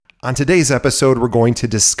On today's episode, we're going to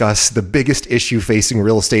discuss the biggest issue facing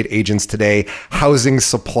real estate agents today, housing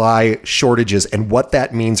supply shortages, and what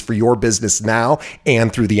that means for your business now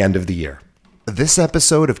and through the end of the year. This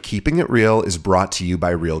episode of Keeping It Real is brought to you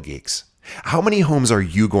by Real Geeks. How many homes are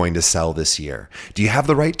you going to sell this year? Do you have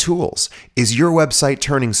the right tools? Is your website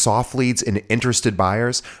turning soft leads into interested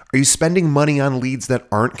buyers? Are you spending money on leads that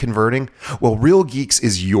aren't converting? Well, Real Geeks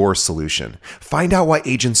is your solution. Find out why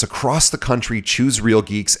agents across the country choose Real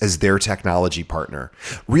Geeks as their technology partner.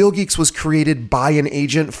 Real Geeks was created by an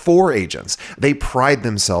agent for agents. They pride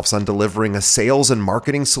themselves on delivering a sales and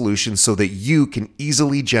marketing solution so that you can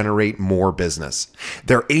easily generate more business.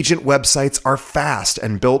 Their agent websites are fast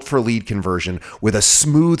and built for lead conversion with a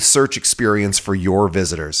smooth search experience for your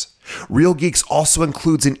visitors. Real Geeks also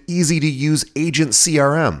includes an easy-to-use agent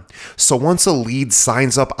CRM. So once a lead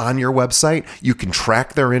signs up on your website, you can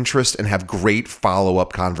track their interest and have great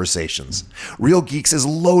follow-up conversations. Real Geeks is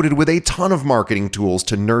loaded with a ton of marketing tools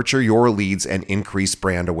to nurture your leads and increase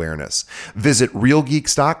brand awareness. Visit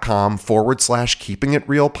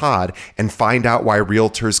realgeeks.com/keepingitrealpod and find out why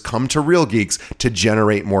realtors come to Real Geeks to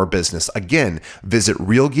generate more business. Again, visit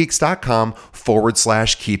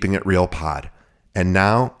realgeeks.com/keepingitrealpod. And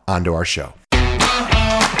now, on to our show.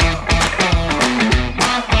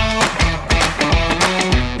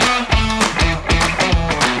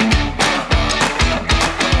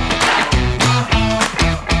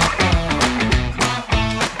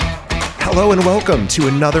 Hello and welcome to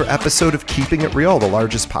another episode of Keeping It Real, the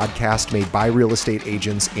largest podcast made by real estate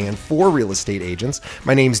agents and for real estate agents.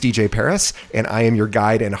 My name's DJ Paris, and I am your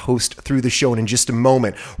guide and host through the show. And in just a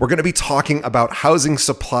moment, we're going to be talking about housing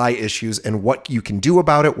supply issues and what you can do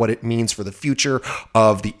about it, what it means for the future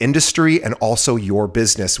of the industry and also your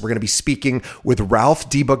business. We're going to be speaking with Ralph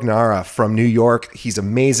DiBugnara from New York. He's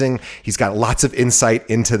amazing. He's got lots of insight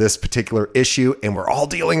into this particular issue, and we're all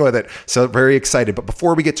dealing with it. So very excited. But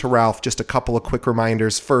before we get to Ralph, just a couple of quick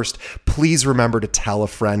reminders. First, please remember to tell a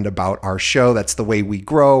friend about our show. That's the way we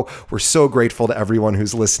grow. We're so grateful to everyone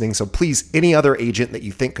who's listening. So please, any other agent that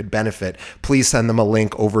you think could benefit, please send them a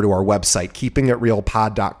link over to our website,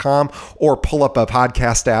 keepingitrealpod.com, or pull up a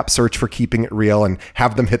podcast app, search for Keeping It Real, and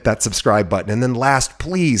have them hit that subscribe button. And then last,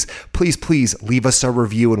 please leave us a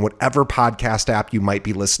review in whatever podcast app you might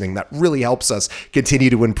be listening. That really helps us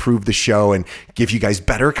continue to improve the show and give you guys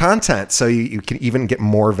better content so you can even get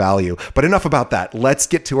more value. But enough about that. Let's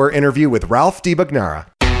get to our interview with Ralph DiBugnara.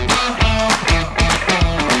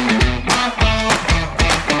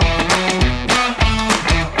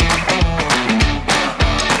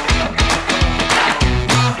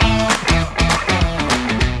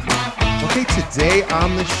 Okay, today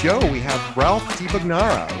on the show, we have Ralph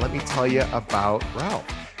DiBugnara. Let me tell you about Ralph.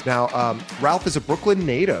 Now, Ralph is a Brooklyn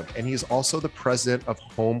native, and he's also the president of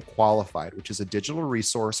Home Qualified, which is a digital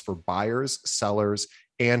resource for buyers, sellers,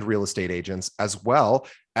 and real estate agents, as well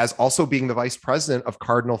as also being the vice president of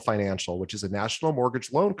Cardinal Financial, which is a national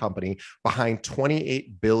mortgage loan company behind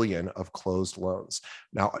 28 billion of closed loans.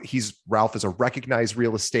 Now, Ralph is a recognized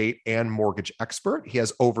real estate and mortgage expert. He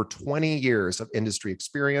has over 20 years of industry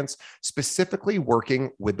experience, specifically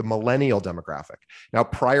working with the millennial demographic. Now,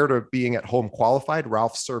 prior to being at Home Qualified,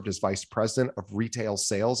 Ralph served as vice president of retail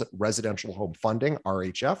sales at Residential Home Funding,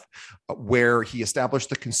 RHF, where he established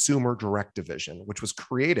the Consumer Direct Division, which was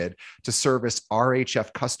created to service RHF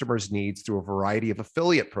customers' needs through a variety of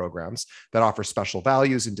affiliate programs that offer special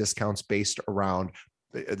values and discounts based around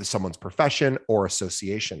someone's profession or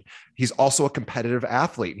association. He's also a competitive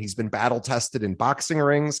athlete. He's been battle tested in boxing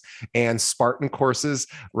rings and Spartan courses.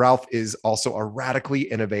 Ralph is also a radically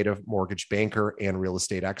innovative mortgage banker and real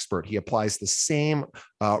estate expert. He applies the same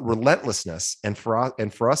relentlessness and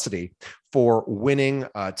ferocity for winning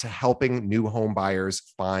to helping new home buyers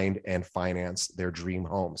find and finance their dream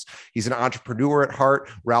homes. He's an entrepreneur at heart.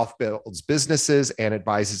 Ralph builds businesses and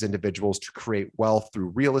advises individuals to create wealth through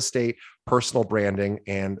real estate, personal branding,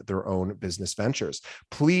 and their own business ventures.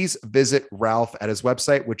 Please visit Ralph at his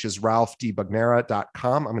website, which is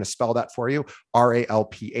ralphdibugnara.com. I'm going to spell that for you,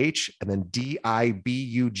 RALPH, and then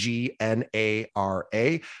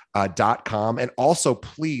DIBUGNARA.com. And also,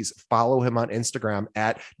 please follow him on Instagram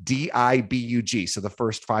at DIBUG. So the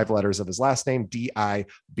first 5 letters of his last name,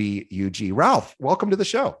 DIBUG. Ralph, welcome to the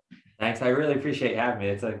show. Thanks. I really appreciate having me.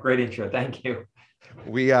 It's a great intro. Thank you.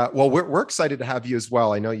 We're excited to have you as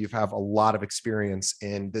well. I know you have a lot of experience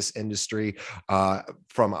in this industry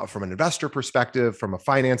from an investor perspective, from a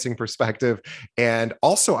financing perspective. And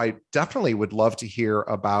also, I definitely would love to hear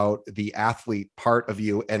about the athlete part of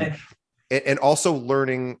you and also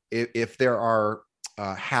learning if there are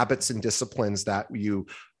habits and disciplines that you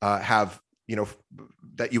have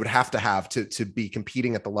that you would have to be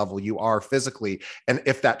competing at the level you are physically, and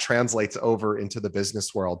if that translates over into the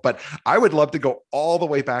business world. But I would love to go all the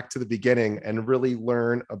way back to the beginning and really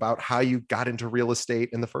learn about how you got into real estate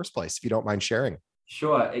in the first place, if you don't mind sharing.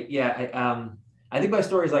 Sure. Yeah. I think my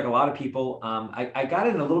story is like a lot of people. I got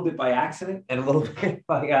in a little bit by accident and a little bit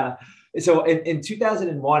by, so in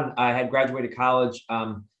 2001, I had graduated college,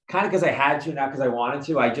 kind of because I had to, not because I wanted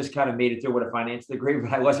to. I just kind of made it through with a finance degree,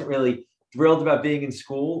 but I wasn't really thrilled about being in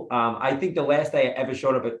school. I think the last day I ever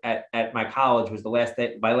showed up at my college was the last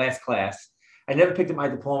day, my last class. I never picked up my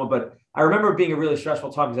diploma, but I remember it being a really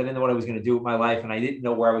stressful time because I didn't know what I was going to do with my life, and I didn't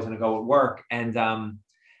know where I was going to go at work. And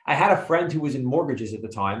I had a friend who was in mortgages at the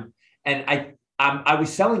time, and I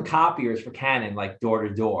was selling copiers for Canon, like door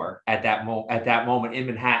to door at that moment in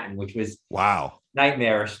Manhattan, which was wow,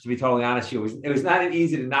 nightmarish, to be totally honest with you. It was not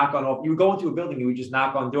easy to knock on. You would go into a building, you would just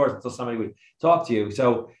knock on doors until somebody would talk to you.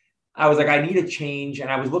 So I was like, I need a change, and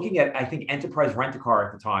I was looking at, I think, Enterprise Rent-A-Car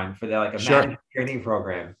at the time for a management training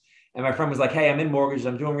program. And my friend was like, "Hey, I'm in mortgages.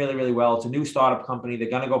 I'm doing really, really well. It's a new startup company. They're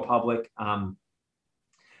going to go public.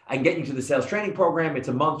 I can get you to the sales training program. It's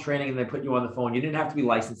a month training, and they put you on the phone. You didn't have to be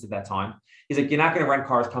licensed at that time." He's like, "You're not going to rent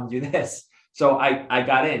cars. Come do this." So I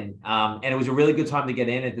got in, and it was a really good time to get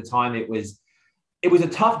in. At the time, it was a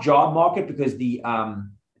tough job market because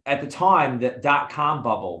at the time the .com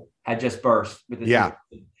bubble had just burst with the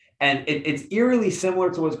and it's eerily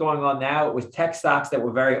similar to what's going on now. It was tech stocks that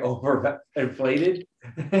were very overinflated.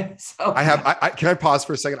 So can I pause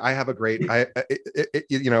for a second? I have a great, I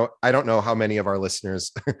don't know how many of our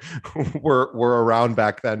listeners were around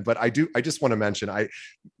back then, but I just want to mention,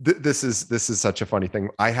 this is such a funny thing.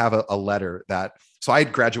 I have a letter so I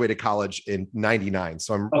had graduated college in 99.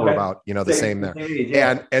 So we're about, the same there.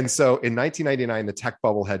 And so in 1999, the tech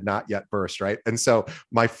bubble had not yet burst. Right. And so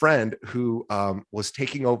my friend who was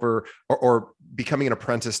taking over or becoming an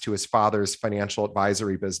apprentice to his father's financial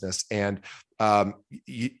advisory business, and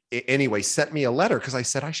anyway, sent me a letter because I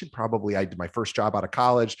said I did my first job out of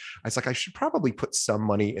college. I was like, I should probably put some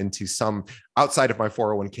money into some outside of my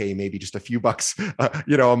 401k, maybe just a few bucks,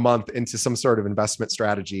 a month into some sort of investment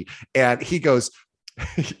strategy. And he goes,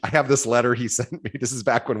 I have this letter he sent me. This is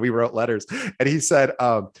back when we wrote letters. And he said,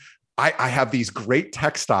 I have these great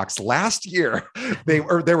tech stocks. Last year, they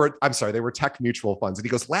were tech mutual funds. And he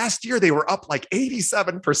goes, last year, they were up like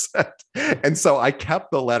 87%. And so I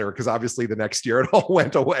kept the letter because obviously the next year it all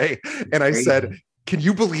went away. And I said, "Can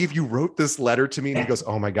you believe you wrote this letter to me?" And he goes,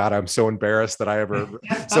 "Oh my God, I'm so embarrassed that I ever."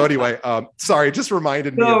 So anyway, sorry, it just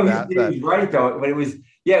reminded me of that. He was right though, but it was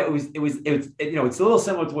it's a little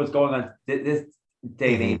similar to what's going on this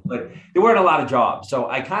day and age, but there weren't a lot of jobs. So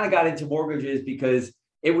I kind of got into mortgages because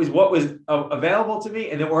it was what was available to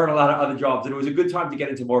me, and there weren't a lot of other jobs, and it was a good time to get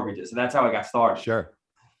into mortgages, and that's how I got started. Sure.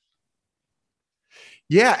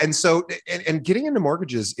 Yeah, and so and getting into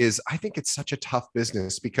mortgages I think it's such a tough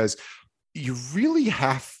business because you really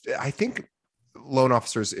have, I think loan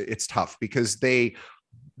officers, it's tough because they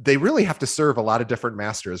really have to serve a lot of different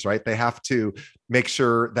masters, right? They have to make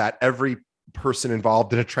sure that every person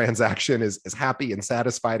involved in a transaction is happy and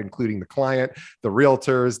satisfied, including the client, the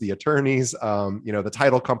realtors, the attorneys, the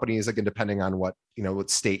title companies, again, depending on what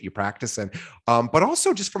state you practice in. But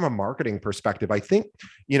also just from a marketing perspective, I think,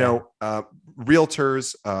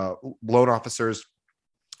 realtors, loan officers,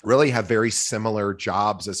 really have very similar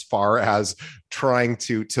jobs as far as trying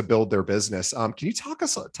to build their business. Can you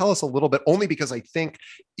tell us a little bit, only because I think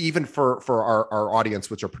even for our audience,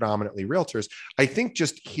 which are predominantly realtors, I think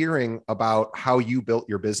just hearing about how you built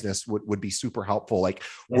your business would be super helpful. Like,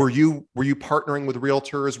 were you partnering with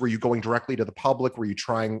realtors? Were you going directly to the public? Were you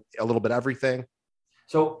trying a little bit everything?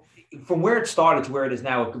 So from where it started to where it is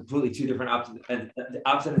now, a completely two different opposite ends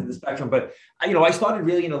of the spectrum. But I started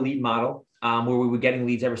really in a lead model where we were getting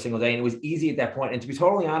leads every single day, and it was easy at that point. And to be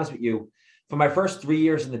totally honest with you, for my first 3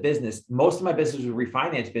 years in the business, most of my business was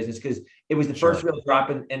refinance business because it was the first real drop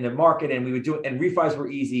in the market, and we would do it. And refis were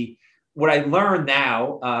easy. What I learned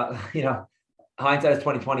now, hindsight is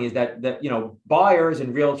 2020, is that buyers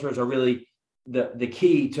and realtors are really the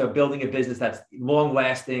key to building a business that's long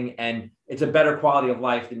lasting, and it's a better quality of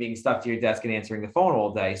life than being stuck to your desk and answering the phone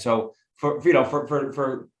all day. So for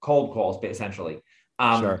cold calls, essentially.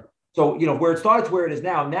 Sure. So, where it started to where it is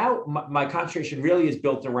now my concentration really is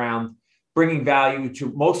built around bringing value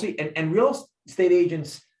to mostly, and real estate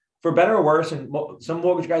agents, for better or worse, and some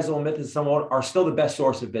mortgage guys will admit that some are still the best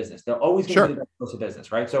source of business. They're always going to be the best source of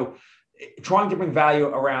business, right? So trying to bring value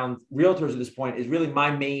around realtors at this point is really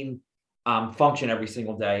my main function every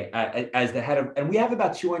single day as the head of, and we have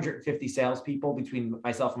about 250 salespeople between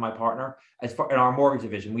myself and my partner. As far in our mortgage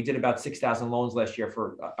division, we did about 6,000 loans last year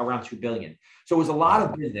for around 2 billion. So it was a lot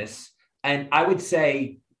of business, and I would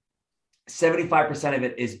say 75% of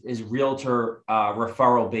it is realtor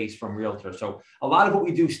referral based from realtors. So a lot of what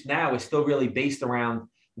we do now is still really based around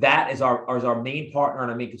that as our main partner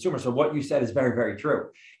and our main consumer. So what you said is very, very true.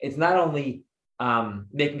 It's not only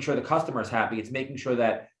making sure the customer is happy, it's making sure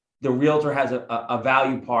that the realtor has a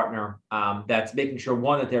value partner that's making sure,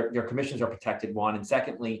 one, that their commissions are protected, one, and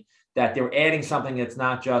secondly, that they're adding something that's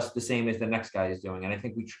not just the same as the next guy is doing. And I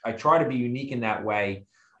think I try to be unique in that way,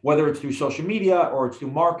 whether it's through social media or it's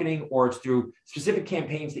through marketing or it's through specific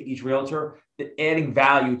campaigns to each realtor, adding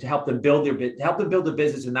value to help them build their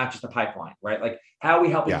business and not just a pipeline, right? Like, how are we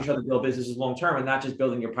helping each other build businesses long-term and not just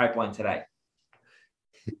building your pipeline today?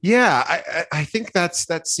 Yeah, I think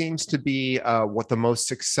that seems to be what the most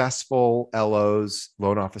successful LOs,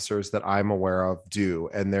 loan officers that I'm aware of do,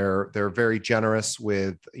 and they're very generous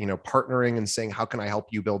with partnering and saying, how can I help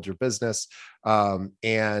you build your business? I'm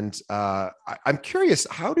curious,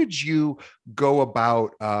 how did you go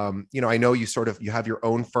about, I know you you have your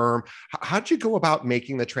own firm. How did you go about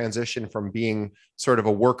making the transition from being sort of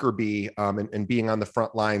a worker bee and being on the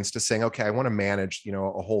front lines to saying, okay, I want to manage, a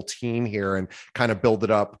whole team here and kind of build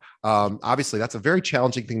it up? Obviously that's a very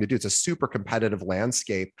challenging thing to do. It's a super competitive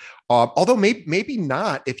landscape. Although maybe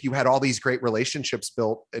not if you had all these great relationships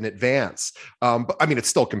built in advance. But I mean, it's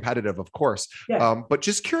still competitive, of course. Yeah. But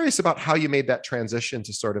just curious about how you made that transition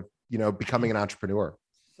to sort of, becoming an entrepreneur.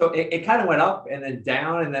 So it kind of went up and then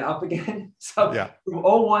down and then up again. So from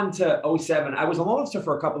 01 to 07, I was a loan officer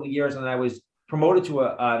for a couple of years, and I was promoted to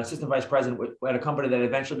an assistant vice president at a company that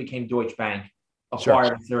eventually became Deutsche Bank,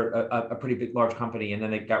 acquired a pretty big, large company, and then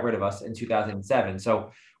they got rid of us in 2007.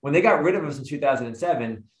 So when they got rid of us in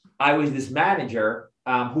 2007, I was this manager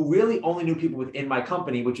who really only knew people within my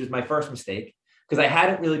company, which was my first mistake, because I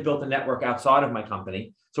hadn't really built a network outside of my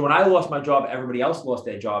company. So when I lost my job, everybody else lost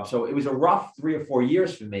their job. So it was a rough 3 or 4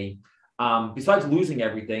 years for me. Besides losing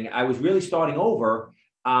everything, I was really starting over.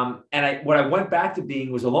 And what I went back to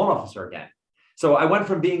being was a loan officer again. So I went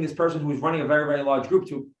from being this person who was running a very, very large group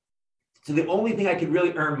to the only thing I could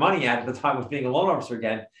really earn money at the time was being a loan officer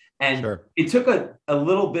again. And it took a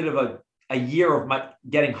little bit of a year of my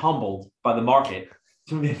getting humbled by the market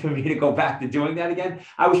for me to go back to doing that again.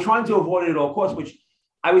 I was trying to avoid it at all costs, which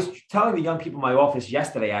I was telling the young people in my office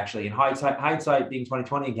yesterday, actually, in hindsight being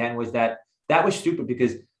 2020 again, was that was stupid,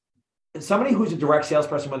 because somebody who's a direct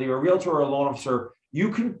salesperson, whether you're a realtor or a loan officer,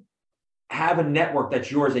 you can have a network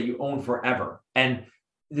that's yours that you own forever. And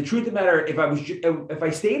the truth of the matter, if I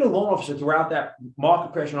stayed a loan officer throughout that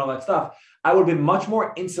market crash and all that stuff, I would have been much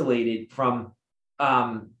more insulated from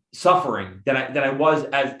suffering than I was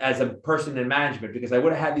as a person in management, because I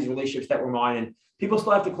would have had these relationships that were mine, and people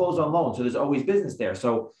still have to close on loans. So there's always business there.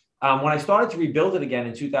 So when I started to rebuild it again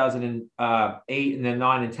in 2008 and then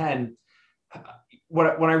 9 and 10, when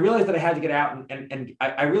I realized that I had to get out and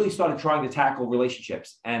I really started trying to tackle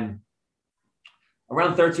relationships. And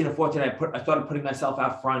around 13 or 14, I started putting myself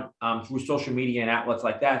out front through social media and outlets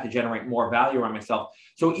like that to generate more value around myself.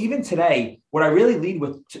 So even today, what I really lead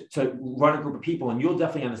with to run a group of people, and you'll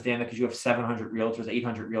definitely understand that because you have 700 realtors,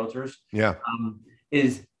 800 realtors,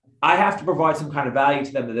 is I have to provide some kind of value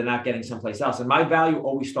to them that they're not getting someplace else. And my value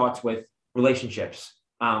always starts with relationships.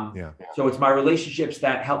 So it's my relationships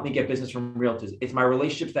that help me get business from realtors. It's my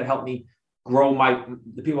relationships that help me grow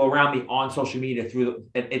the people around me on social media through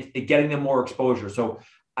getting them more exposure. So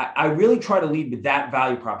I really try to lead with that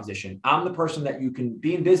value proposition. I'm the person that you can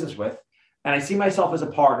be in business with, and I see myself as a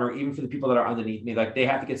partner, even for the people that are underneath me. Like, they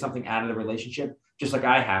have to get something out of the relationship, just like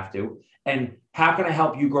I have to. And how can I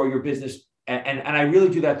help you grow your business? And I really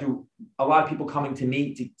do that through a lot of people coming to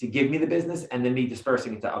me to give me the business, and then me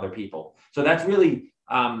dispersing it to other people. So that's really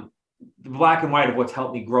the black and white of what's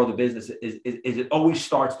helped me grow the business. Is it always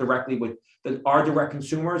starts directly with our direct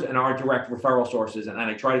consumers and our direct referral sources. And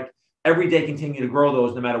I try to every day continue to grow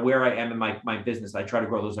those, no matter where I am in my business. I try to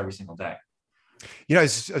grow those every single day. I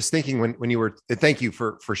was thinking when you were, thank you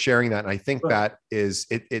for sharing that. And I think that is,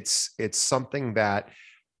 it's something that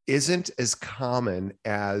isn't as common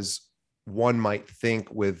as one might think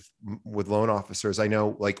with loan officers. I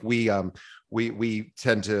know, like, we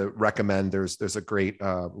tend to recommend, there's a great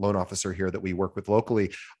loan officer here that we work with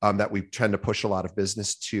locally that we tend to push a lot of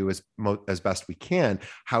business to as best we can.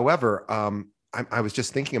 However, I was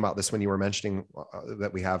just thinking about this when you were mentioning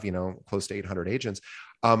that we have, close to 800 agents.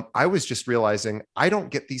 I was just realizing I don't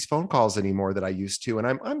get these phone calls anymore that I used to. And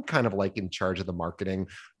I'm kind of like in charge of the marketing,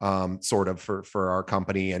 sort of for our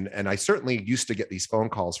company. And I certainly used to get these phone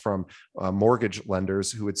calls from mortgage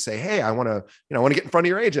lenders who would say, hey, I want to get in front of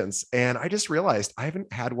your agents. And I just realized I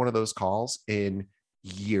haven't had one of those calls in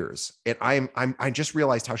years. And I just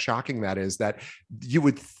realized how shocking that is, that you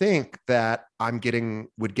would think that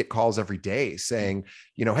would get calls every day saying,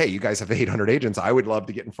 hey, you guys have 800 agents. I would love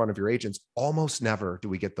to get in front of your agents. Almost never do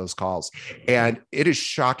we get those calls. And it is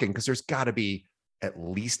shocking because there's got to be at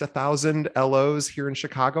least 1,000 LOs here in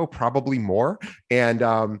Chicago, probably more.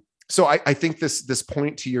 And, so I think this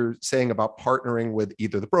point to your saying about partnering with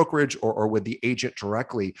either the brokerage or with the agent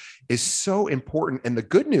directly is so important. And the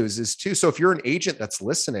good news is too, so if you're an agent that's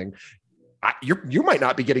listening, you might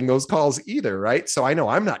not be getting those calls either, right? So I know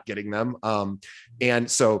I'm not getting them. And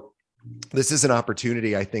so this is an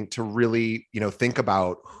opportunity, I think, to really, think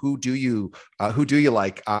about who do you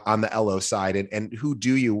like on the LO side, and who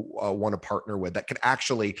do you want to partner with that can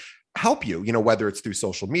actually help you, whether it's through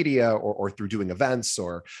social media or through doing events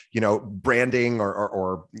or, branding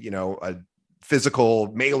or physical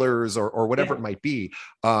mailers or whatever it might be.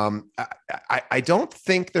 I don't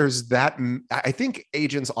think there's that. I think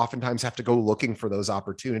agents oftentimes have to go looking for those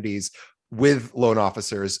opportunities with loan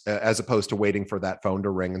officers as opposed to waiting for that phone to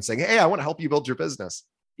ring and saying, hey, I want to help you build your business.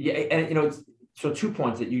 Yeah. And, so 2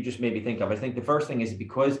 points that you just made me think of. I think the first thing is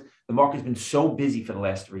because the market's been so busy for the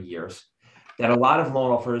last 3 years, that a lot of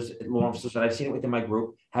loan officers that I've seen it within my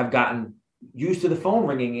group have gotten used to the phone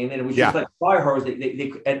ringing in, and it was just like fire hose.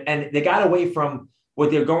 They got away from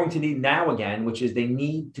what they're going to need now again, which is they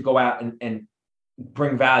need to go out and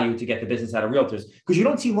bring value to get the business out of realtors, because you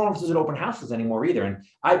don't see loan officers at open houses anymore either. And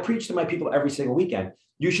I preach to my people every single weekend.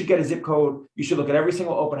 You should get a zip code. You should look at every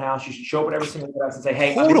single open house. You should show up at every single house and say,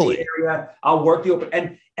 hey, totally. I'm in the area. I'll work the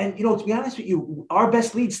open. And to be honest with you, our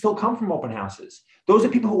best leads still come from open houses. Those are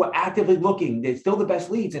people who are actively looking. They're still the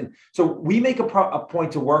best leads. And so we make a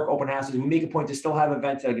point to work open houses. We make a point to still have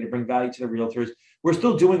events that are going to bring value to the realtors. We're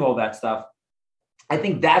still doing all that stuff. I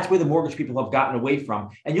think that's where the mortgage people have gotten away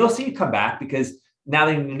from. And you'll see it come back because now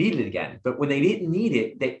they need it again. But when they didn't need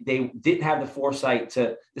it, they didn't have the foresight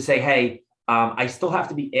to say, hey, I still have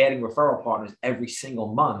to be adding referral partners every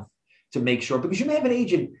single month to make sure, because you may have an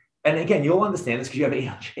agent, and again, you'll understand this because you have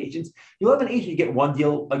 800 agents, you'll have an agent you get one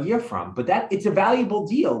deal a year from, but it's a valuable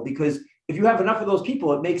deal because if you have enough of those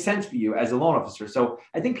people, it makes sense for you as a loan officer. So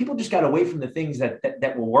I think people just got away from the things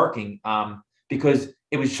that were working because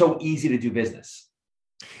it was so easy to do business.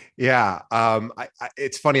 Yeah.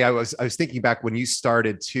 It's funny. I was thinking back when you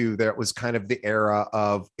started too, there was kind of the era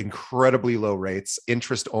of incredibly low rates,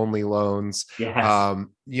 interest only loans. Yes.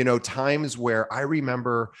 Times where I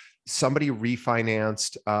remember somebody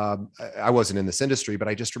refinanced. I wasn't in this industry, but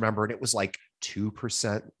I just remember, and it was like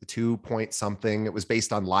 2%, 2 point something. It was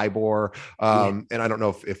based on LIBOR. And I don't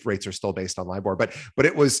know if rates are still based on LIBOR, but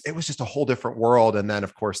it was just a whole different world. And then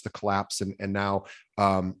of course the collapse and now,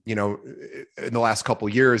 in the last couple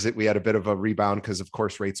of years, we had a bit of a rebound because of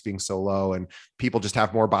course rates being so low and people just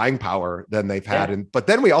have more buying power than they've had. But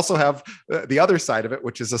then we also have the other side of it,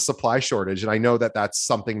 which is a supply shortage. And I know that that's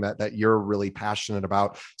something that you're really passionate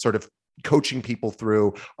about, sort of coaching people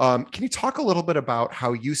through. Can you talk a little bit about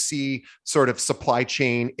how you see sort of supply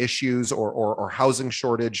chain issues or housing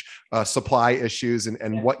shortage supply issues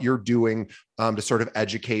and what you're doing to sort of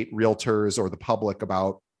educate realtors or the public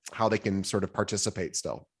about how they can sort of participate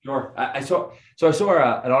still? Sure. I saw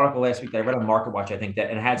an article last week that I read on MarketWatch, I think,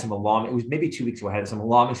 and it had some alarming, it was maybe 2 weeks ago, it had some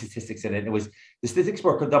alarming statistics in it. It was, the statistics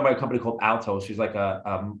were done by a company called Altos, who's like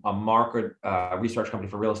a market research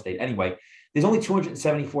company for real estate. Anyway, there's only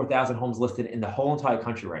 274,000 homes listed in the whole entire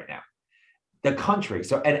country right now. The country.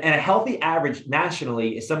 So, and a healthy average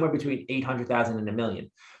nationally is somewhere between 800,000 and 1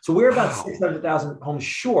 million. So we're about 600,000 homes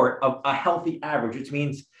short of a healthy average, which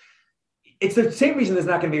means it's the same reason there's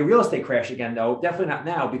not going to be a real estate crash again, though. Definitely not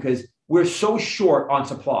now, because we're so short on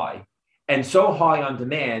supply and so high on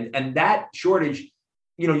demand. And that shortage,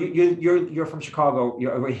 you're from Chicago,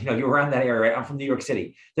 you're around that area, right? I'm from New York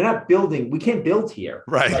City. They're not building. We can't build here.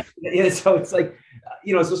 Right. So it's like,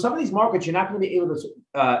 so some of these markets, you're not going to be able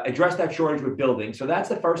to address that shortage with building. So that's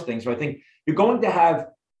the first thing. So I think you're going to have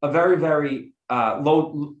a very, very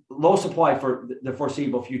low supply for the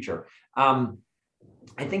foreseeable future.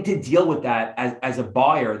 I think to deal with that as a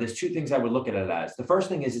buyer, there's 2 things I would look at it as. The first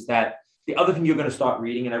thing is that the other thing you're going to start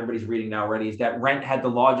reading, and everybody's reading now already, is that rent had the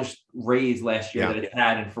largest raise last year that it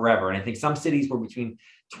had in forever. And I think some cities were between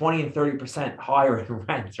 20 and 30% higher in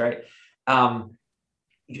rents, right?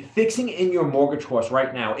 fixing in your mortgage costs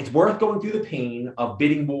right now, it's worth going through the pain of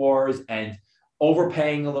bidding wars and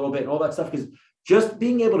overpaying a little bit and all that stuff, because just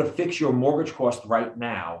being able to fix your mortgage cost right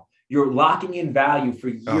now, you're locking in value for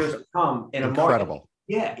years to come in a incredible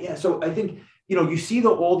market. Yeah. So I think, you see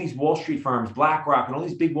all these Wall Street firms, BlackRock and all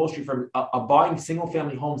these big Wall Street firms are buying single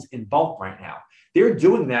family homes in bulk right now. They're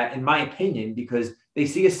doing that, in my opinion, because they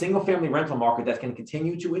see a single family rental market that's going to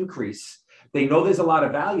continue to increase. They know there's a lot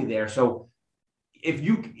of value there. So if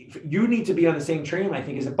you need to be on the same train, I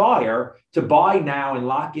think, as a buyer, to buy now and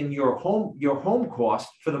lock in your home cost.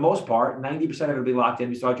 For the most part, 90% of it will be locked in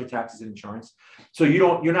besides your taxes and insurance. So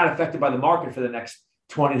you're not affected by the market for the next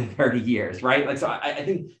 20 to 30 years, right? Like, so I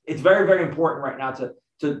think it's very, very important right now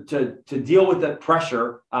to deal with the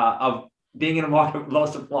pressure of being in a market with low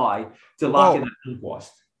supply, to lock in that home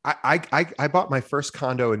cost. I bought my first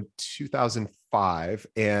condo in 2005,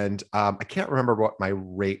 and I can't remember what my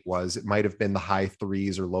rate was. It might have been the high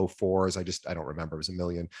threes or low fours. I don't remember. It was a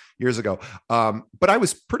million years ago. But I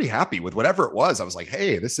was pretty happy with whatever it was. I was like,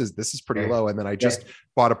 hey, this is pretty low. And then I just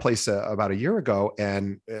bought a place about a year ago,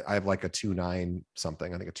 and I have like a 2.9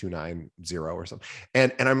 something. I think a 2.90 or something.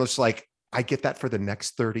 And I'm just like, I get that for the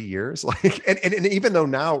next 30 years. Like, and even though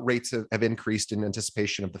now rates have increased in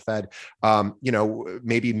anticipation of the Fed,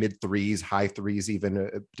 maybe mid threes, high threes,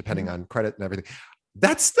 even depending on credit and everything,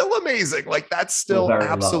 that's still amazing. Like, that's still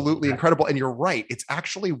absolutely incredible. And you're right. It's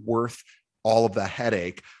actually worth all of the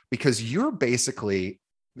headache, because you're basically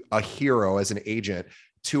a hero as an agent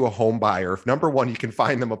to a home buyer. If, number one, you can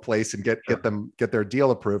find them a place and get their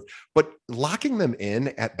deal approved, but locking them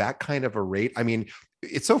in at that kind of a rate. I mean,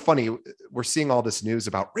 it's so funny. We're seeing all this news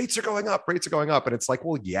about rates are going up. And it's like,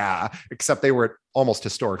 well, yeah, except they were at almost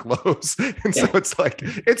historic lows. And so it's like,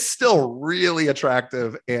 it's still really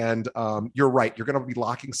attractive. And you're right. You're going to be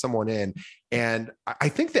locking someone in. And I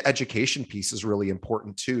think the education piece is really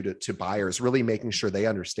important too, to buyers, really making sure they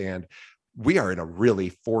understand we are in a really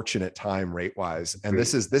fortunate time rate wise. And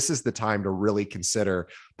this is the time to really consider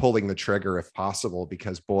pulling the trigger if possible,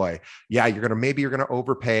 because boy, yeah, you're going to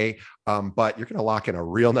overpay, but you're going to lock in a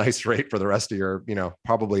real nice rate for the rest of your,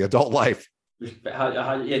 probably adult life. You hit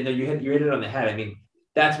it on the head. I mean,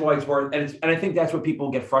 that's why it's worth, and I think that's what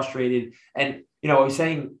people get frustrated. And, I was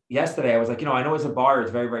saying yesterday, I was like, I know as a buyer,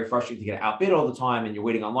 it's very, very frustrating to get outbid all the time and you're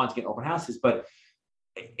waiting online to get open houses, but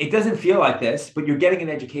it doesn't feel like this, but you're getting an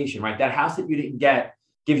education, right? That house that you didn't get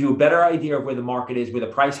gives you a better idea of where the market is, where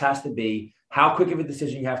the price has to be, how quick of a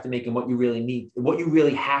decision you have to make, and what you really need, what you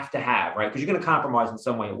really have to have, right? Because you're going to compromise in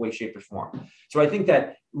some way, shape, or form. So I think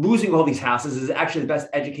that losing all these houses is actually the best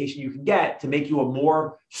education you can get to make you a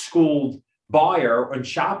more schooled buyer and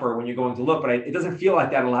shopper when you're going to look. But it doesn't feel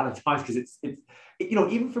like that a lot of times, because it's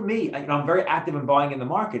even for me, I'm very active in buying in the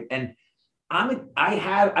market, and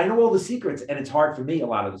I know all the secrets, and it's hard for me a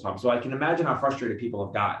lot of the time. So I can imagine how frustrated people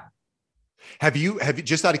have gotten. Have you,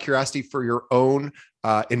 just out of curiosity, for your own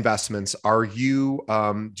investments, are you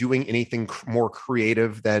doing anything more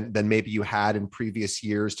creative than maybe you had in previous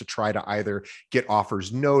years to try to either get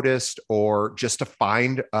offers noticed or just to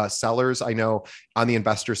find sellers? I know on the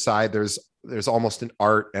investor side, there's almost an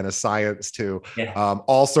art and a science to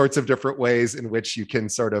all sorts of different ways in which you can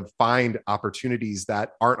sort of find opportunities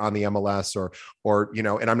that aren't on the MLS or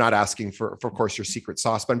and I'm not asking for of course your secret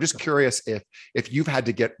sauce, but I'm just curious if you've had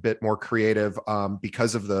to get a bit more creative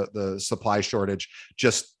because of the supply shortage,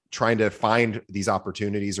 just trying to find these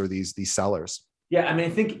opportunities or these sellers. Yeah. I mean, I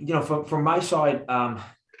think, from my side,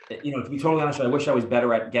 to be totally honest, I wish I was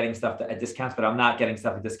better at getting stuff at discounts, but I'm not getting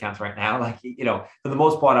stuff at discounts right now. Like, for the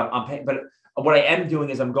most part, I'm paying, but what I am doing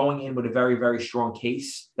is I'm going in with a very, very strong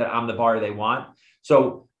case that I'm the buyer they want.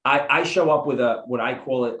 So I show up with what I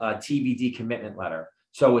call a TBD commitment letter.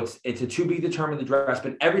 So it's a to be determined address,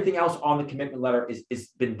 but everything else on the commitment letter is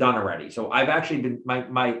been done already. So I've actually been,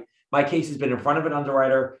 my case has been in front of an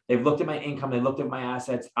underwriter. They've looked at my income. They looked at my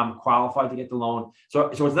assets. I'm qualified to get the loan. So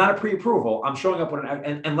it's not a pre-approval. I'm showing up with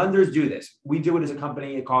and lenders do this. We do it as a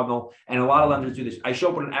company at Cardinal, and a lot of lenders do this. I show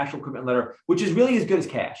up with an actual commitment letter, which is really as good as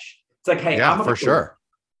cash. It's like, hey, I'm for sure.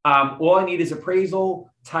 All I need is appraisal,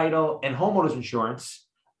 title, and homeowners insurance.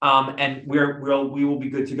 And we will be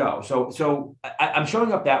good to go. So I'm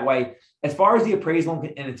showing up that way. As far as the appraisal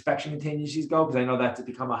and inspection contingencies go, because I know that's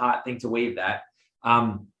become a hot thing to waive that.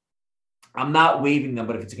 I'm not waiving them,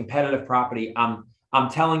 but if it's a competitive property, I'm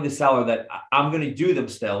telling the seller that I'm going to do them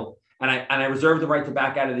still, and I reserve the right to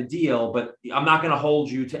back out of the deal, but I'm not going to hold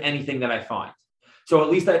you to anything that I find. So at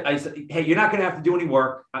least I say, hey, you're not going to have to do any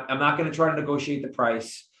work. I'm not going to try to negotiate the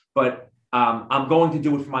price, but I'm going to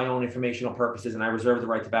do it for my own informational purposes, and I reserve the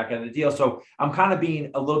right to back out of the deal. So I'm kind of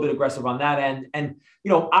being a little bit aggressive on that end. And,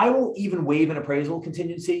 I will even waive an appraisal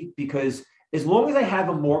contingency, because as long as I have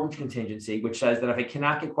a mortgage contingency, which says that if I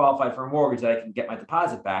cannot get qualified for a mortgage, that I can get my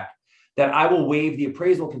deposit back, that I will waive the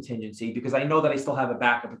appraisal contingency, because I know that I still have a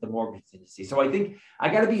backup at the mortgage contingency. So I think I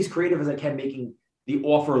got to be as creative as I can, making the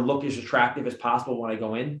offer look as attractive as possible when I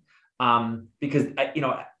go in, because at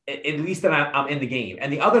least then I'm in the game.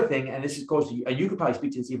 And the other thing, and this goes to you, and you could probably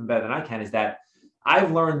speak to this even better than I can, is that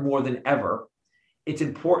I've learned more than ever, it's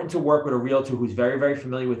important to work with a realtor who's very, very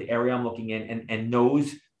familiar with the area I'm looking in, and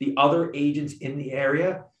knows the other agents in the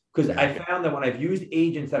area. Because I found that when I've used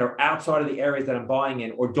agents that are outside of the areas that I'm buying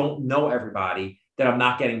in, or don't know everybody, that I'm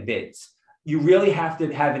not getting bids. You really have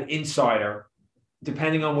to have an insider,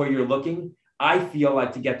 depending on where you're looking, I feel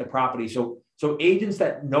like, to get the property. So agents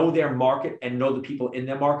that know their market and know the people in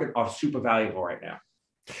their market are super valuable right now.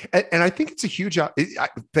 And I think it's a huge,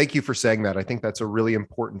 thank you for saying that. I think that's a really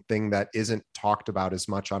important thing that isn't talked about as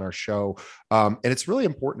much on our show. And it's really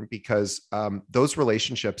important because those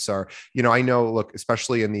relationships are, I know, look,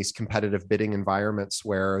 especially in these competitive bidding environments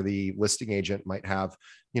where the listing agent might have,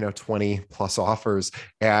 20 plus offers,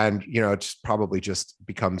 and, it probably just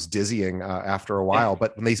becomes dizzying after a while.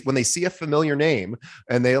 But when they see a familiar name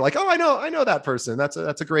and they're like, oh, I know that person, that's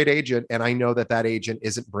a great agent. And I know that agent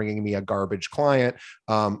isn't bringing me a garbage client.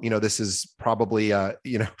 This is probably,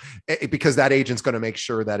 because that agent's going to make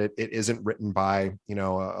sure that it isn't written by,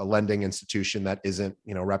 a lending institution that isn't,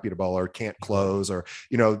 reputable or can't close, or,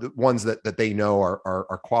 the ones that they know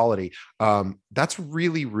are quality. That's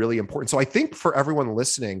really, really important. So I think for everyone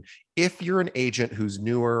listening, if you're an agent who's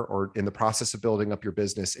newer or in the process of building up your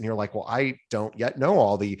business, and you're like, well, I don't yet know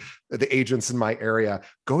all the agents in my area,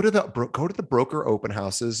 go to the broker open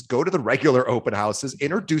houses, go to the regular open houses,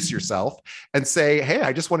 introduce yourself and say, hey,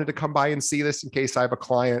 I just wanted to come by and see this in case I have a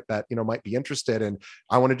client that, might be interested, and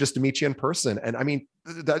I wanted just to meet you in person. And I mean,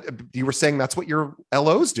 that you were saying that's what your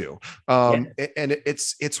LOs do. And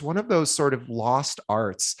it's one of those sort of lost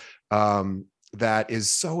arts, that is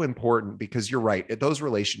so important, because you're right. Those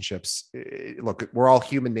relationships, look, we're all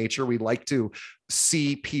human nature. We like to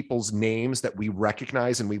see people's names that we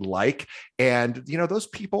recognize and we like. And, those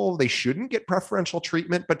people, they shouldn't get preferential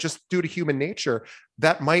treatment, but just due to human nature,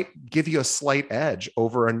 that might give you a slight edge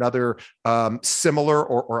over another similar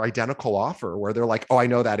or identical offer, where they're like, oh, I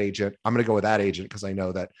know that agent, I'm going to go with that agent because I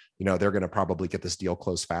know that, they're going to probably get this deal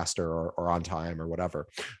closed faster or on time or whatever.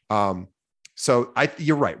 So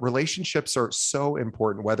you're right. Relationships are so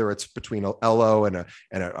important, whether it's between a LO and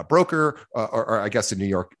a broker, or I guess in New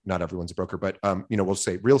York, not everyone's a broker, but we'll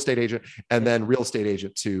say real estate agent, and then real estate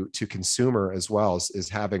agent to consumer as well, is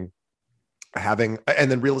having,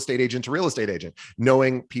 and then real estate agent to real estate agent,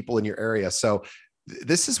 knowing people in your area. So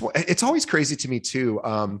this is what, it's always crazy to me too,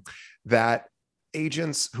 that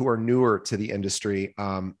agents who are newer to the industry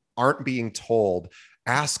aren't being told,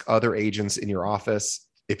 ask other agents in your office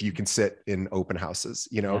if you can sit in open houses,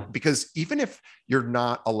 because even if you're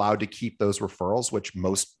not allowed to keep those referrals, which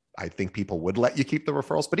most, I think, people would let you keep the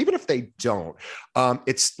referrals, but even if they don't,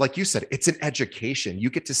 it's like you said, it's an education. You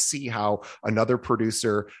get to see how another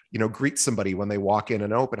producer, greets somebody when they walk in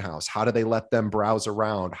an open house. How do they let them browse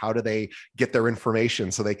around? How do they get their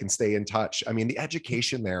information so they can stay in touch? I mean, the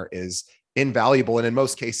education there is invaluable. And in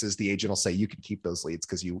most cases, the agent will say, you can keep those leads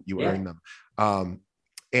because you earn them.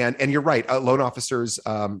 And you're right. Loan officers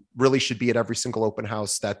really should be at every single open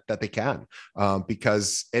house that they can,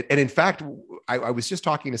 because in fact, I was just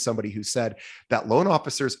talking to somebody who said that loan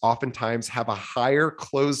officers oftentimes have a higher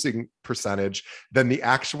closing percentage than the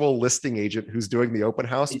actual listing agent who's doing the open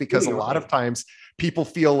house, because a lot of times people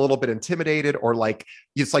feel a little bit intimidated, or like,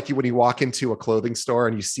 it's like when you walk into a clothing store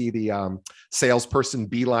and you see the salesperson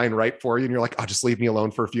beeline right for you, and you're like, oh, just leave me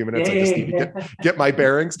alone for a few minutes. I just need to get my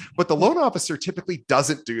bearings. But the loan officer typically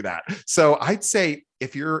doesn't do that. So I'd say,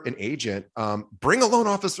 if you're an agent, bring a loan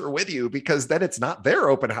officer with you, because then it's not their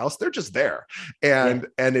open house. They're just there. And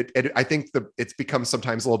I think it's become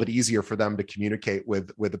sometimes a little bit easier for them to communicate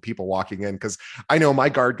with the people walking in. Cause I know my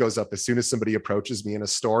guard goes up as soon as somebody approaches me in a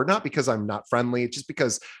store, not because I'm not friendly, just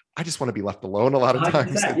because I just want to be left alone a lot of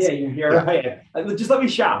times. Yeah, you're right. Just let me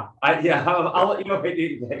shop. I'll let you know if I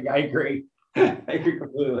do anything. I agree. I agree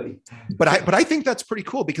completely. But I think that's pretty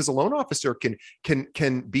cool, because a loan officer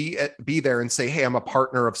can be there and say, hey, I'm a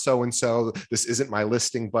partner of so and so. This isn't my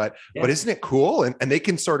listing, but isn't it cool? And they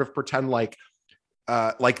can sort of pretend like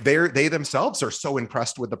like they themselves are so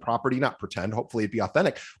impressed with the property, not pretend, hopefully it'd be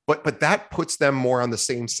authentic, but that puts them more on the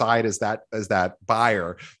same side as that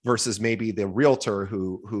buyer versus maybe the realtor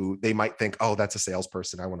who they might think, oh, that's a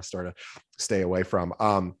salesperson I want to stay away from.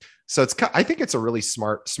 So I think it's a really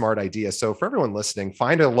smart idea. So for everyone listening,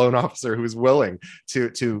 find a loan officer who's willing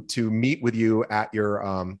to meet with you at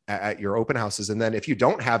your open houses. And then if you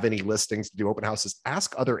don't have any listings to do open houses,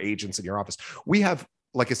 ask other agents in your office. We have,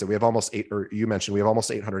 like I said, we have almost you mentioned we have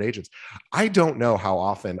almost 800 agents. I don't know how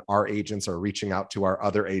often our agents are reaching out to our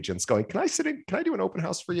other agents going, can I do an open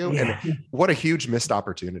house for you? Yeah. And what a huge missed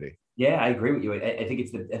opportunity. Yeah, I agree with you. I think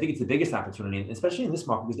it's the biggest opportunity, especially in this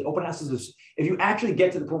market, because the open houses, if you actually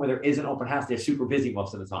get to the point where there is an open house, they're super busy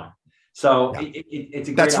most of the time. So yeah. It's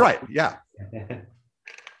a great That's right. Yeah.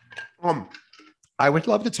 I would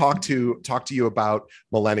love to talk to you about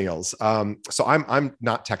millennials. So I'm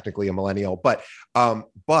not technically a millennial, but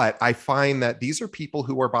I find that these are people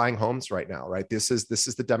who are buying homes right now, right? This is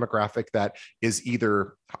the demographic that is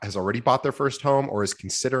either has already bought their first home or is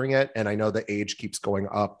considering it. And I know the age keeps going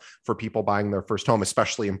up for people buying their first home,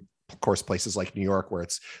 especially in, of course, places like New York, where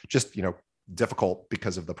it's just, difficult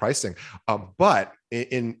because of the pricing. But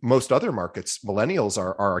in most other markets, millennials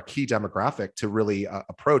are a key demographic to really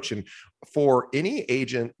approach. And for any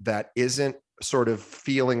agent that isn't sort of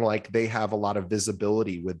feeling like they have a lot of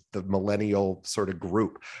visibility with the millennial sort of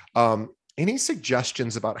group, any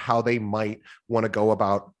suggestions about how they might want to go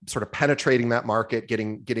about sort of penetrating that market,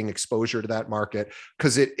 getting exposure to that market?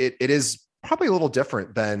 Because it is probably a little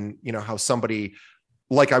different than, how somebody,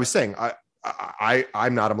 like I was saying,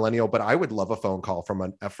 I'm not a millennial, but I would love a phone call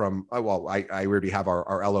I already have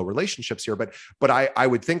our LO relationships here, but I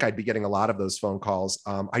would think I'd be getting a lot of those phone calls.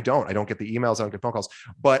 I don't get the emails. I don't get phone calls,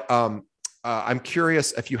 but I'm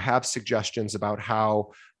curious if you have suggestions about how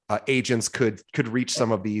agents could reach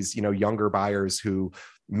some of these, younger buyers who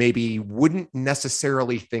maybe wouldn't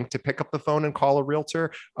necessarily think to pick up the phone and call a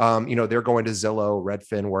realtor. They're going to Zillow,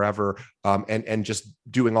 Redfin, wherever, and just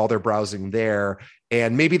doing all their browsing there.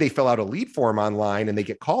 And maybe they fill out a lead form online and they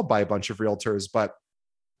get called by a bunch of realtors, but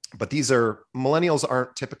millennials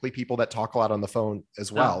aren't typically people that talk a lot on the phone as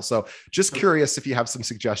well. No. So just curious if you have some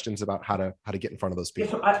suggestions about how to get in front of those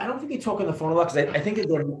people. Yeah, so I don't think they talk on the phone a lot, because I think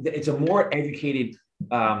it's a more educated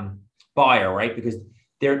buyer, right? Because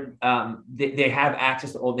they have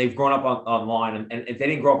access to they've grown up online, and if they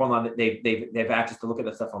didn't grow up online, they have access to look at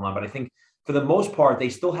that stuff online. But I think for the most part, they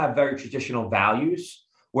still have very traditional values,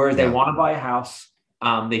 whereas they want to buy a house.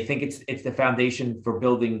 They think it's the foundation for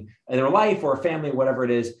building their life or a family, whatever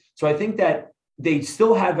it is. So I think that they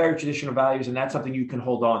still have very traditional values, and that's something you can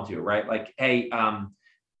hold on to, right? Like, hey,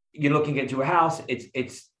 you're looking into a house.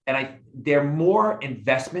 They're more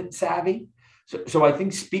investment savvy. So I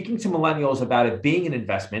think speaking to millennials about it being an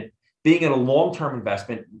investment, being in a long-term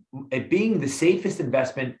investment, it being the safest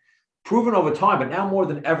investment, proven over time, but now more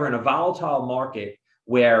than ever in a volatile market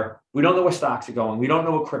where we don't know where stocks are going, we don't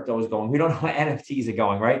know where crypto is going, we don't know where NFTs are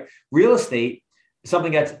going, right? Real estate,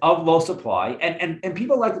 something that's of low supply, and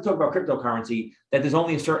people like to talk about cryptocurrency, that there's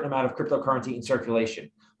only a certain amount of cryptocurrency in circulation.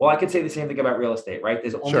 Well, I could say the same thing about real estate, right?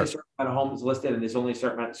 There's only a certain amount of homes listed, and there's only a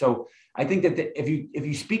certain amount. So I think that if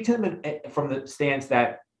you speak to them from the stance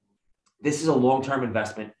that this is a long-term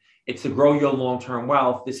investment, it's to grow your long-term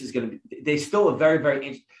wealth. This is going to be, they still are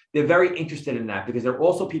they're very interested in that, because they're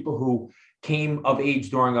also people who came of age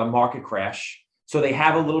during a market crash. So they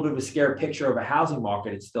have a little bit of a scare picture of a housing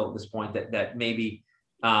market. It's still at this point that maybe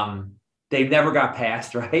they never got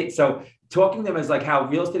past, right? So talking to them as like how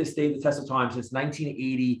real estate has stayed the test of time since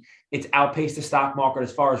 1980. It's outpaced the stock market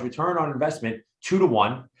as far as return on investment,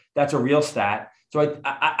 2-to-1. That's a real stat. So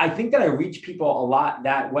I think that I reach people a lot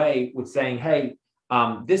that way with saying, hey,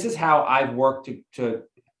 this is how I've worked to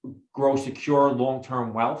grow secure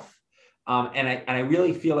long-term wealth. And I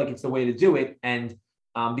really feel like it's the way to do it. And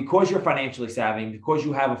because you're financially savvy, because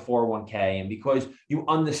you have a 401k, and because you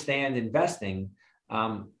understand investing,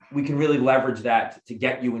 we can really leverage that to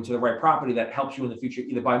get you into the right property that helps you in the future,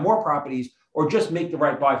 either buy more properties or just make the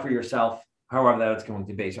right buy for yourself, however that it's going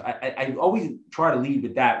to be. So I always try to lead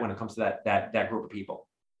with that when it comes to that group of people.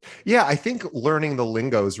 Yeah, I think learning the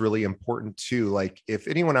lingo is really important too. Like, if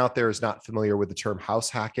anyone out there is not familiar with the term house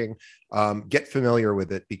hacking, get familiar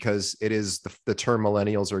with it, because it is the term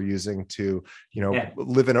millennials are using to,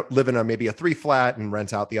 live in a maybe a 3 flat and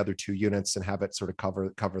rent out the other 2 units and have it sort of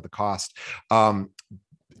cover the cost.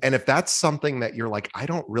 And if that's something that you're like, I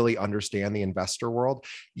don't really understand the investor world,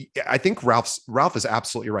 I think Ralph is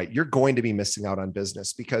absolutely right. You're going to be missing out on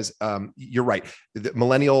business because you're right. The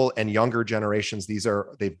millennial and younger generations,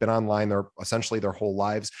 they've been online they're essentially their whole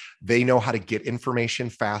lives. They know how to get information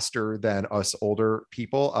faster than us older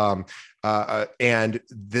people. And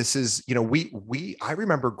this is, I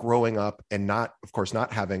remember growing up and not, of course,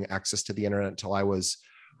 not having access to the internet until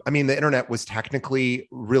the internet was technically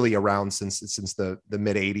really around since the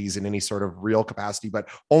mid 80s in any sort of real capacity, but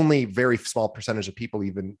only very small percentage of people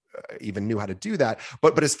even knew how to do that.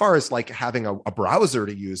 But as far as like having a browser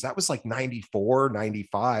to use, that was like 94,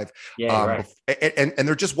 95. Yeah, right. And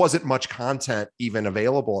there just wasn't much content even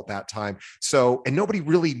available at that time. So, and nobody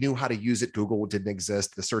really knew how to use it. Google didn't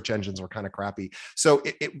exist. The search engines were kind of crappy. So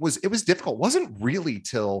it was difficult. It wasn't really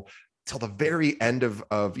till the very end of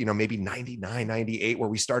maybe 99, 98, where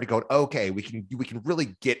we started going, okay, we can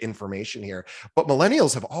really get information here. But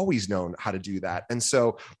millennials have always known how to do that. And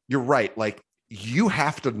so you're right. Like, you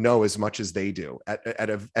have to know as much as they do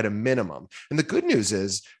at a minimum. And the good news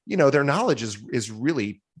is, their knowledge is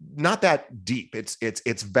really not that deep.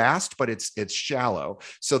 It's vast, but it's shallow.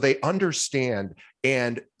 So they understand,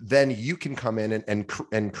 and then you can come in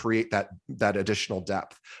and create that additional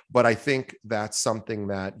depth. But I think that's something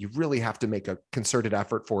that you really have to make a concerted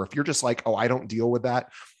effort for. If you're just like, oh, I don't deal with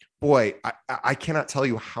that, boy, I cannot tell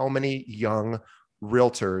you how many young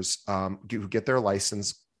realtors who get their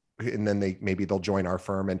license, and then they'll join our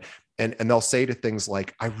firm and they'll say to things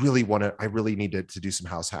like, I really need to do some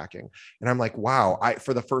house hacking. And I'm like, wow,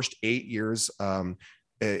 for the first 8 years,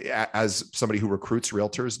 as somebody who recruits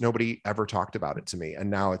realtors, nobody ever talked about it to me.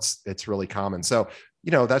 And now it's really common. So,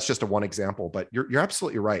 that's just one example, but you're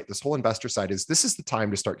absolutely right. This whole investor side this is the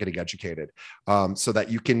time to start getting educated, so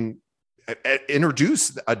that you can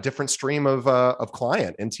introduce a different stream of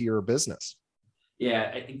client into your business.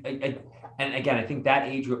 Yeah. And again, I think that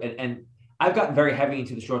age group, and I've gotten very heavy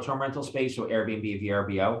into the short-term rental space, so Airbnb,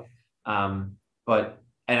 VRBO.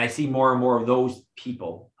 And I see more and more of those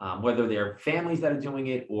people, whether they're families that are doing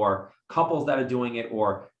it or couples that are doing it,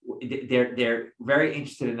 or they're very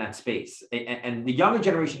interested in that space. And the younger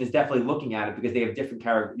generation is definitely looking at it because they have different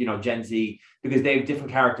Gen Z, because they have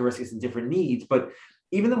different characteristics and different needs. But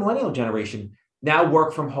even the millennial generation now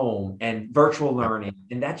work from home and virtual learning,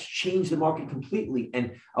 and that's changed the market completely.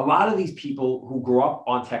 And a lot of these people who grew up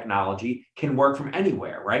on technology can work from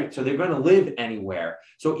anywhere, right? So they're going to live anywhere.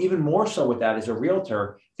 So even more so with that, as a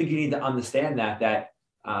realtor, I think you need to understand that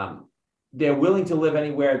they're willing to live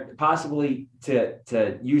anywhere, possibly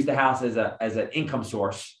to use the house as an income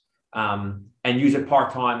source, and use it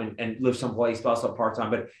part-time and live someplace also part-time.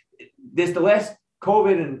 But the last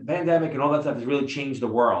COVID and pandemic and all that stuff has really changed the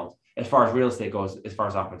world as far as real estate goes, as far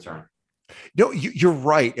as I'm concerned. No, you're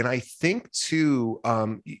right. And I think too,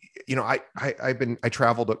 I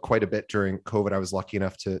traveled quite a bit during COVID. I was lucky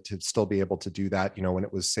enough to still be able to do that, when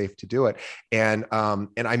it was safe to do it. And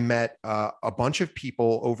I met a bunch of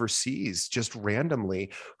people overseas just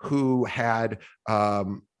randomly who had,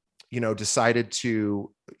 decided to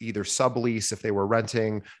either sublease if they were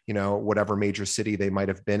renting, whatever major city they might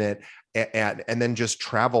have been at, and then just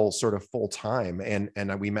travel sort of full time. And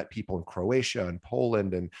we met people in Croatia and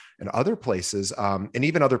Poland and other places, and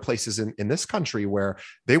even other places in this country where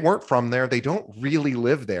they weren't from there. They don't really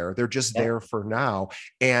live there. They're just there for now.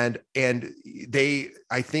 And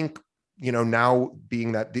I think, now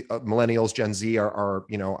being that the millennials, Gen Z are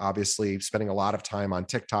obviously spending a lot of time on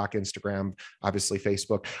TikTok, Instagram, obviously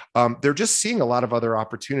Facebook. They're just seeing a lot of other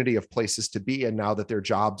opportunity of places to be. And now that their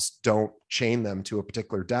jobs don't chain them to a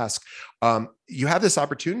particular desk, you have this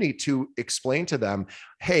opportunity to explain to them,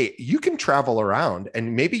 hey, you can travel around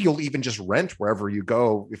and maybe you'll even just rent wherever you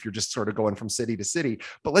go if you're just sort of going from city to city,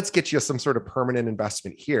 but let's get you some sort of permanent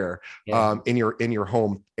investment here, in your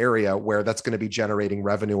home area where that's going to be generating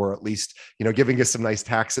revenue, or at least, giving you some nice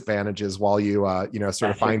tax advantages while you,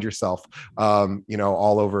 sort of find yourself,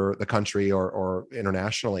 all over the country or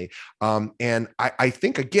internationally. And I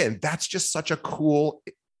think, again, that's just such a cool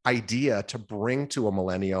idea to bring to a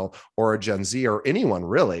millennial or a Gen Z or anyone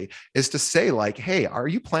really, is to say like, hey, are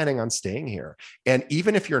you planning on staying here? And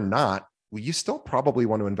even if you're not, well, you still probably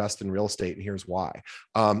want to invest in real estate, and here's why.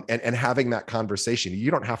 And having that conversation, you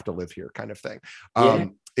don't have to live here, kind of thing,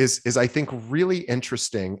 is I think really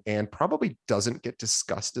interesting, and probably doesn't get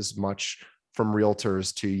discussed as much from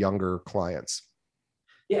realtors to younger clients.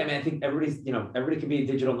 Yeah, I mean, I think everybody can be a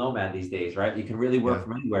digital nomad these days, right? You can really work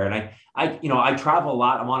from anywhere. And I travel a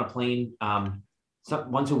lot. I'm on a plane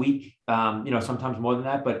once a week, sometimes more than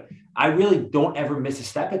that. But I really don't ever miss a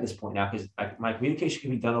step at this point now because my communication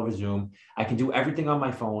can be done over Zoom. I can do everything on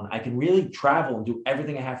my phone. I can really travel and do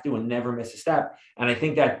everything I have to and never miss a step. And I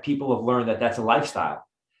think that people have learned that that's a lifestyle.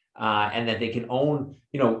 And that they can own,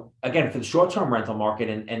 again, for the short-term rental market.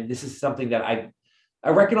 And this is something that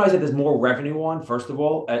I recognize that there's more revenue on, first of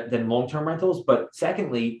all, than long-term rentals. But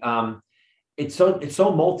secondly, it's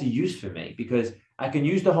so multi-use for me because I can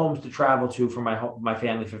use the homes to travel to for my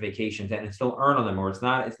family for vacations and still earn on them, or it's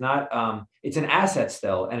an asset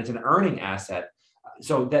still, and it's an earning asset.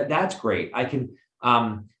 So that's great. I can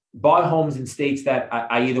buy homes in states that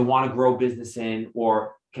I either want to grow business in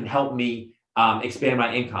or can help me expand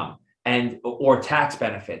my income or tax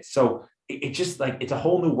benefits. So it's just like, it's a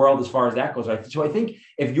whole new world as far as that goes. Right? So I think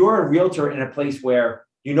if you're a realtor in a place where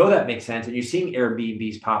that makes sense, and you're seeing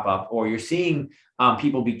Airbnbs pop up, or you're seeing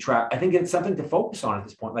people be trapped, I think it's something to focus on at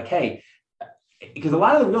this point. Like, hey, because a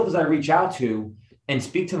lot of the realtors I reach out to and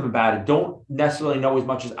speak to them about it don't necessarily know as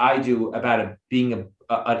much as I do about it being an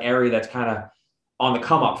area that's kind of on the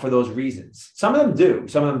come up for those reasons. Some of them do,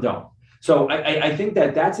 some of them don't. So I think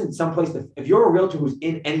that's in some place that if you're a realtor who's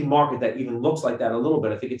in any market that even looks like that a little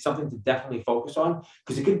bit, I think it's something to definitely focus on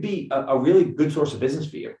because it could be a really good source of business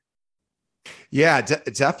for you. Yeah,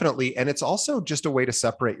 definitely. And it's also just a way to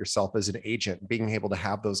separate yourself as an agent, being able to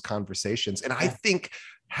have those conversations. And I think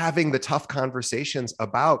having the tough conversations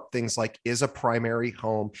about things like, is a primary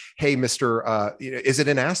home, hey, Mr. Is it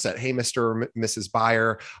an asset? Hey, Mr. or Mrs.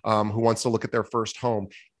 Buyer who wants to look at their first home.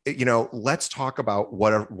 Let's talk about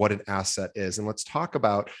what an asset is, and let's talk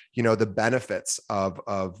about, the benefits of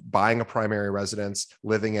buying a primary residence,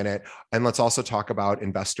 living in it. And let's also talk about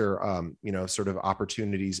investor, sort of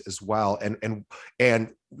opportunities as well.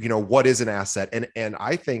 And what is an asset? And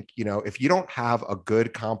I think, if you don't have a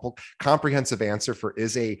good comprehensive answer for,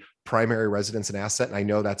 is a primary residence an asset? And I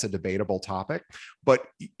know that's a debatable topic, but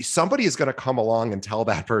somebody is going to come along and tell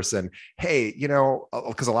that person, hey,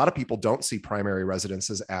 because a lot of people don't see primary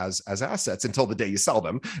residences as assets until the day you sell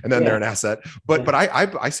them, and then they're an asset. But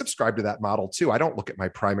I subscribe to that model too. I don't look at my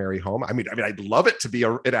primary home. I mean, I'd love it to be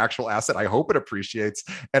an actual asset. I hope it appreciates.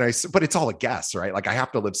 But it's all a guess, right? Like, I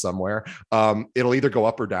have to live somewhere. It'll either go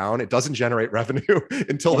up or down. It doesn't generate revenue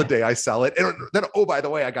until the day I sell it. And then, oh, by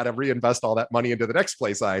the way, I got to reinvest all that money into the next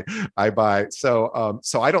place I buy. So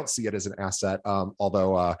I don't see it as an asset.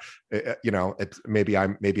 Although, maybe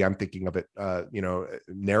I'm thinking of it,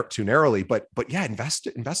 too narrowly, but yeah,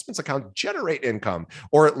 investments account generate income,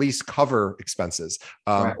 or at least cover expenses,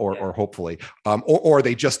 or hopefully, or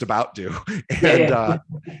they just about do.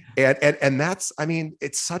 And that's,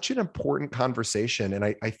 it's such an important conversation. And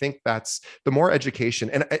I think that's the more education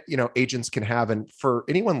and, agents can have. And for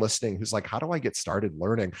anyone listening who's like, how do I get started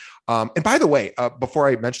learning? And by the way, before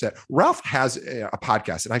I mention that, Ralph has a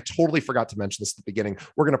podcast, and I totally forgot to mention this at the beginning.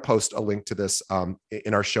 We're going to post a link to this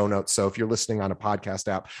in our show notes. So if you're listening on a podcast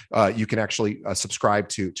app, you can actually subscribe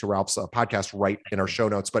to Ralph's podcast right in our show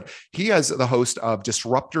notes. But he is the host of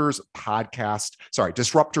Disruptors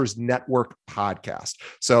Network podcast.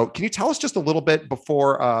 So can you tell us just a little bit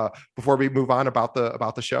before we move on about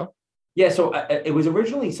the show? Yeah, so it was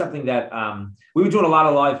originally something that we were doing a lot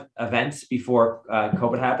of live events before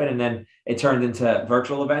COVID happened, and then it turned into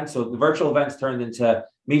virtual events. So the virtual events turned into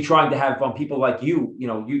me trying to have people like you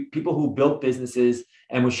people who built businesses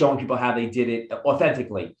and was showing people how they did it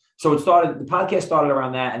authentically. So the podcast started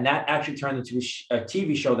around that, and that actually turned into a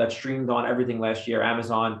TV show that streamed on everything last year.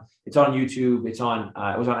 Amazon, it's on YouTube, it was on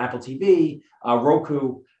Apple TV,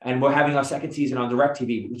 Roku, and we're having our second season on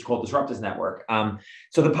DirecTV, which is called Disruptors Network.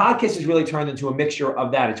 So the podcast has really turned into a mixture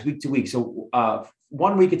of that. It's week to week. So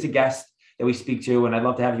 1 week it's a guest that we speak to, and I'd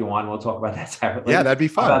love to have you on. We'll talk about that separately. Yeah, that'd be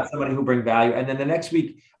fun. About somebody who bring value. And then the next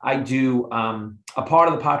week I do a part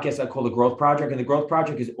of the podcast I call the Growth Project. And the Growth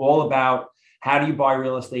Project is all about, how do you buy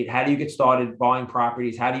real estate? How do you get started buying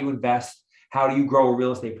properties? How do you invest? How do you grow a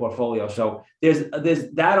real estate portfolio? So there's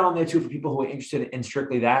that on there too for people who are interested in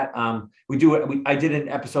strictly that. I did an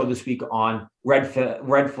episode this week on red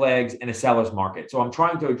flags in a seller's market. So I'm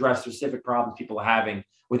trying to address specific problems people are having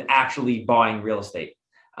with actually buying real estate.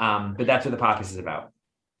 But that's what the podcast is about.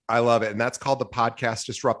 I love it. And that's called the Podcast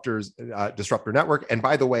Disruptor Network. And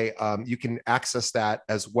by the way, you can access that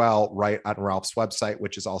as well right on Ralph's website,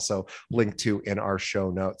 which is also linked to in our show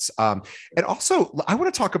notes. And also, I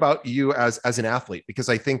want to talk about you as an athlete, because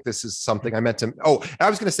I think this is something I meant to. Oh, I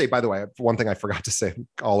was going to say, by the way, one thing I forgot to say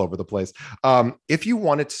all over the place. If you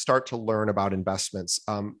wanted to start to learn about investments,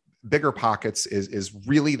 Bigger Pockets is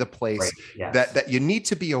really the place Right. Yes. that you need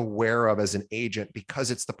to be aware of as an agent,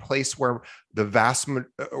 because it's the place where the vast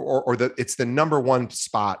it's the number one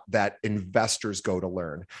spot that investors go to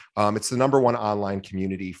learn. It's the number one online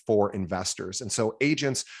community for investors. And so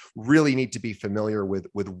agents really need to be familiar with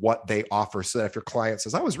what they offer, so that if your client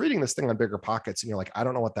says, I was reading this thing on Bigger Pockets, and you're like, I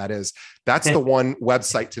don't know what that is, that's the one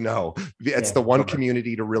website to know. It's the one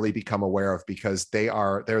community to really become aware of, because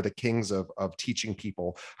they're the kings of teaching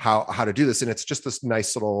people how to do this. And it's just this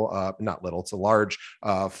nice little, not little, it's a large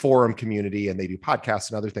forum community, and they do podcasts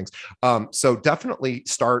and other things. So definitely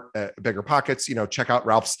start at Bigger Pockets, check out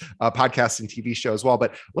Ralph's podcast and TV show as well.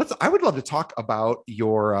 But I would love to talk about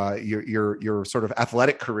your sort of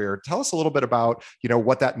athletic career. Tell us a little bit about,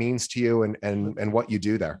 what that means to you and what you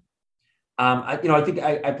do there. I think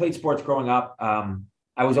I played sports growing up.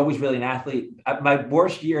 I was always really an athlete. My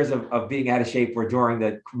worst years of being out of shape were during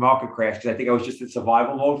the market crash, because I think I was just in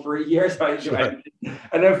survival mode for a year. So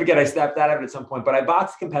I never forget, I stepped out of it at some point. But I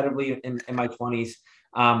boxed competitively in my 20s.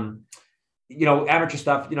 Amateur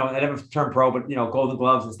stuff, I never turned pro, but, Golden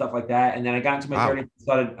Gloves and stuff like that. And then I got into my 30s and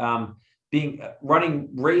started running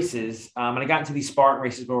races. And I got into these Spartan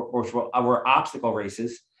races, which were obstacle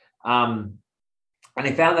races. And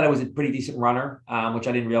I found that I was a pretty decent runner, which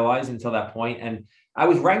I didn't realize until that point. And I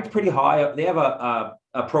was ranked pretty high. They have a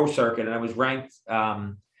pro circuit, and I was ranked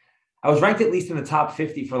at least in the top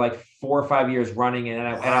 50 for like 4 or 5 years running. And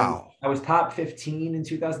I was top 15 in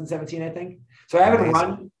 2017, I think. So I haven't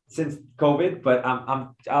run since COVID, but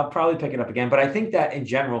I'll probably pick it up again. But I think that in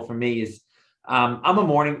general for me is,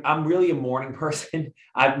 I'm really a morning person.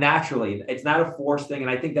 Naturally, it's not a forced thing. And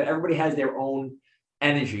I think that everybody has their own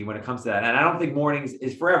energy when it comes to that. And I don't think mornings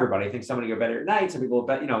is for everybody. I think somebody go better at night. Some people,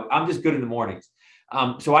 I'm just good in the mornings.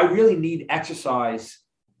 So I really need exercise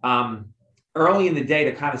early in the day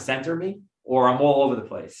to kind of center me, or I'm all over the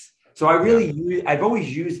place. So I've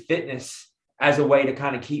always used fitness as a way to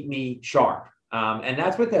kind of keep me sharp. And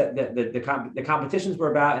that's what the competitions were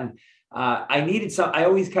about. And I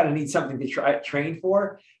always kind of need something to train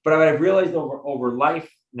for. But what I've realized over life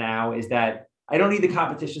now is that I don't need the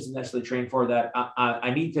competitions to necessarily train for that.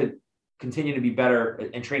 I need to continue to be better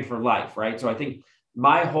and train for life, right? So I think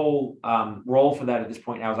my whole role for that at this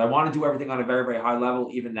point now is I want to do everything on a very, very high level,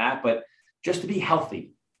 even that, but just to be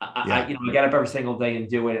healthy. I get up every single day and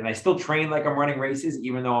do it. And I still train like I'm running races,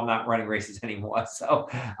 even though I'm not running races anymore. So,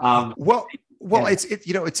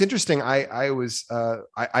 it's interesting.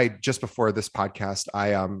 I just before this podcast,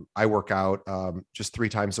 I work out just 3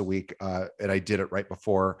 times a week, and I did it right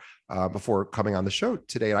before coming on the show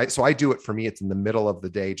today. And so I do it, for me, it's in the middle of the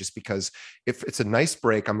day, just because if it's a nice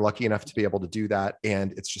break, I'm lucky enough to be able to do that.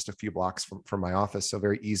 And it's just a few blocks from my office, so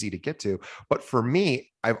very easy to get to. But for me,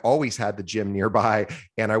 I've always had the gym nearby,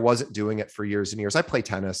 and I wasn't doing it for years and years. I play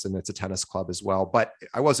tennis, and it's a tennis club as well, but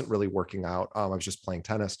I wasn't really working out. I was just playing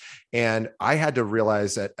tennis. And I had to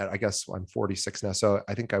realize that, I guess I'm 46 now. So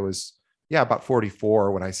I think I was, about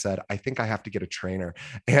 44 when I said, I think I have to get a trainer.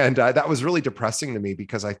 And that was really depressing to me,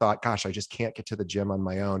 because I thought, gosh, I just can't get to the gym on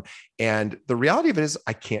my own. And the reality of it is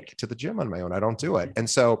I can't get to the gym on my own. I don't do it. And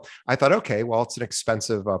so I thought, okay, well, it's an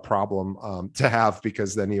expensive problem to have,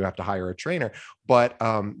 because then you have to hire a trainer. But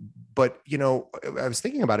I was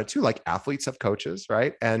thinking about it too, like athletes have coaches,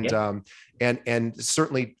 right? And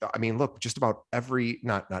certainly, I mean, look, just about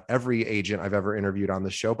not every agent I've ever interviewed on the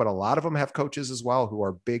show, but a lot of them have coaches as well, who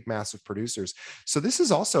are big, massive producers. So this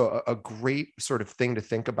is also a great sort of thing to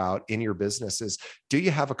think about in your business is, do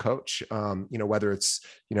you have a coach? Whether it's,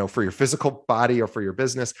 for your physical body or for your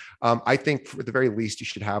business. I think for the very least, you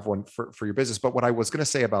should have one for your business. But what I was going to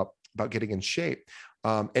say about getting in shape,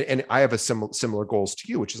 and I have a similar goals to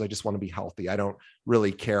you, which is I just want to be healthy. I don't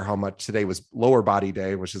really care how much. Today was lower body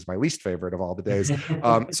day, which is my least favorite of all the days.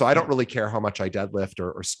 So I don't really care how much I deadlift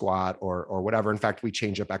or squat or whatever. In fact, we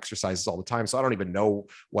change up exercises all the time. So I don't even know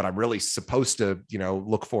what I'm really supposed to,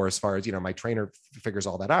 look for as far as, my trainer figures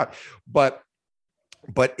all that out. But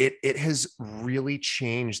it has really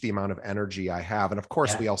changed the amount of energy I have. And of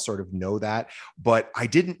course, we all sort of know that, but I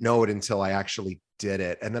didn't know it until I actually did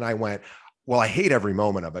it. And then I went, well, I hate every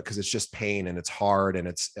moment of it, because it's just pain and it's hard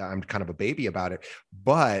and I'm kind of a baby about it.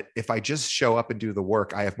 But if I just show up and do the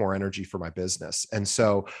work, I have more energy for my business. And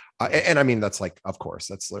so, and I mean, that's like, of course,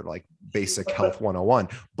 that's like basic health 101,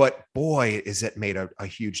 but boy, is it made a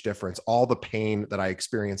huge difference. All the pain that I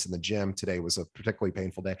experienced in the gym today was a particularly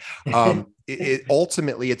painful day.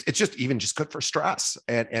 Ultimately, it's just good for stress.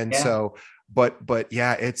 So but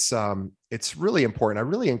yeah, it's really important. I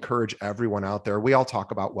really encourage everyone out there. We all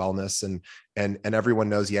talk about wellness and everyone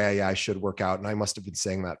knows, yeah, I should work out. And I must have been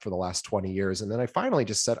saying that for the last 20 years. And then I finally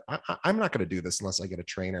just said, I'm not going to do this unless I get a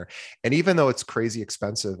trainer. And even though it's crazy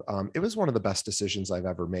expensive, it was one of the best decisions I've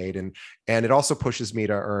ever made. And it also pushes me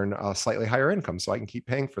to earn a slightly higher income so I can keep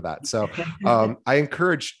paying for that. So I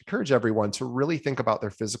encourage everyone to really think about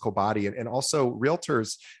their physical body, and also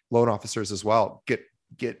realtors, loan officers as well, get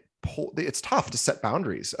it's tough to set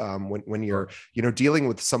boundaries when you're dealing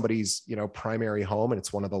with somebody's primary home, and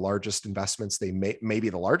it's one of the largest investments they maybe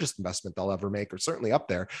the largest investment they'll ever make, or certainly up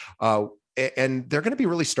there. And they're going to be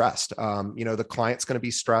really stressed. The client's going to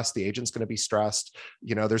be stressed. The agent's going to be stressed.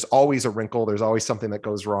 There's always a wrinkle. There's always something that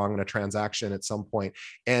goes wrong in a transaction at some point.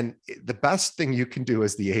 And the best thing you can do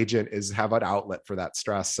as the agent is have an outlet for that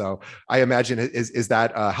stress. So I imagine, is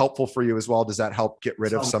that helpful for you as well? Does that help get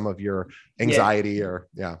rid of some of your anxiety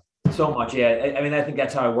So much. Yeah. I mean, I think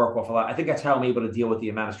that's how I work off a lot. I think that's how I'm able to deal with the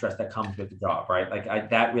amount of stress that comes with the job, right? Like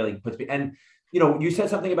that really puts me, and, you said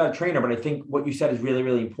something about a trainer, but I think what you said is really,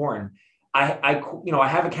 really important. I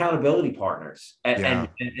have accountability partners, and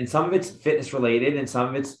some of it's fitness related, and some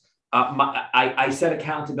of it's I set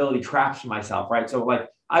accountability traps for myself, right? So like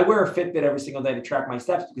I wear a Fitbit every single day to track my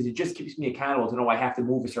steps because it just keeps me accountable to know I have to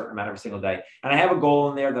move a certain amount every single day, and I have a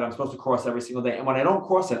goal in there that I'm supposed to cross every single day. And when I don't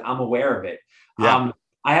cross it, I'm aware of it. Yeah.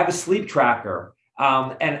 I have a sleep tracker.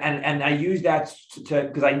 And I use that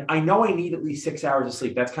because I know I need at least 6 hours of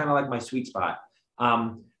sleep. That's kind of like my sweet spot.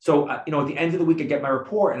 So at the end of the week, I get my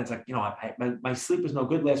report, and it's like, my sleep was no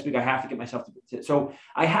good last week. I have to get myself to. So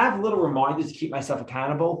I have little reminders to keep myself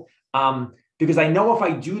accountable. Because I know if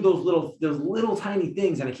I do those little tiny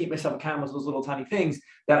things, and I keep myself accountable to those little tiny things,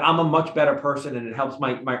 that I'm a much better person, and it helps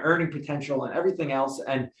my earning potential and everything else.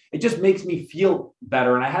 And it just makes me feel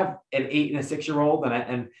better. And I have an 8 and a 6-year-old,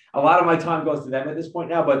 and a lot of my time goes to them at this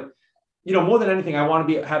point now. But more than anything, I want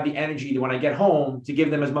to have the energy to, when I get home, to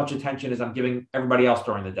give them as much attention as I'm giving everybody else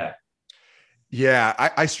during the day. Yeah,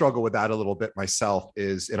 I struggle with that a little bit myself,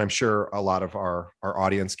 and I'm sure a lot of our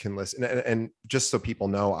audience can listen. And just so people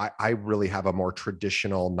know, I really have a more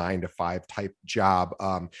traditional 9-to-5 type job.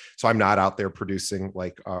 So I'm not out there producing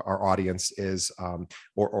like our audience is,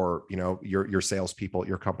 or your salespeople at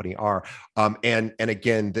your company are. And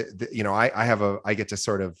again, I get to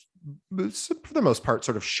sort of, for the most part,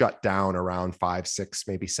 sort of shut down around 5, 6,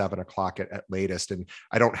 maybe 7 o'clock at latest. And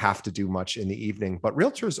I don't have to do much in the evening, but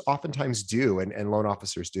realtors oftentimes do, and loan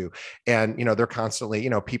officers do. And, they're constantly,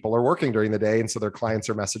 people are working during the day. And so their clients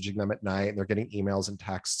are messaging them at night, and they're getting emails and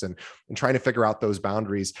texts, and trying to figure out those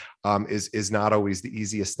boundaries is not always the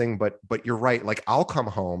easiest thing. But you're right. Like I'll come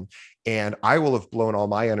home and I will have blown all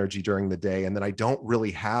my energy during the day, and then I don't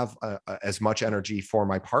really have as much energy for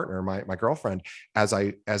my partner, my girlfriend, as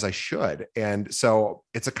I should. And so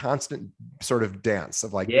it's a constant sort of dance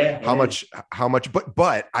of like, how much,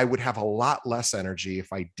 but I would have a lot less energy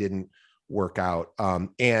if I didn't work out.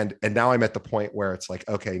 And now I'm at the point where it's like,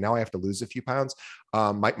 okay, now I have to lose a few pounds.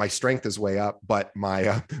 My strength is way up, but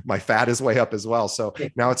my fat is way up as well. So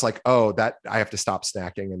now it's like, that I have to stop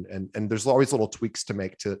snacking, and there's always little tweaks to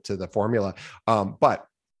make to the formula.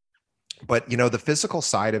 But the physical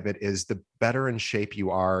side of it is, the better in shape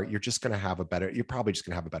you are, you're probably just going to have a better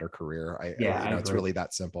career. It's really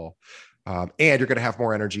that simple. And you're going to have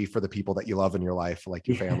more energy for the people that you love in your life, like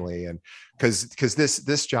your family. And because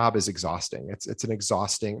this job is exhausting. It's an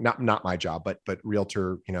exhausting, not my job, but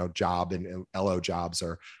realtor, job, and LO jobs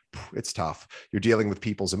it's tough. You're dealing with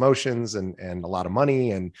people's emotions and a lot of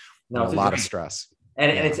money and a lot of stress.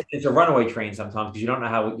 And it's a runaway train sometimes, because you don't know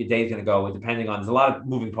how your day's going to go, depending on, there's a lot of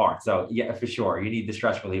moving parts. So yeah, for sure, you need the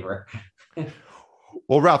stress reliever.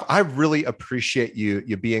 Well, Ralph, I really appreciate you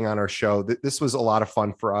being on our show. This was a lot of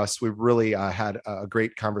fun for us. We really had a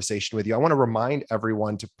great conversation with you. I want to remind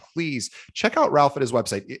everyone to please check out Ralph at his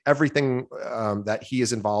website. Everything that he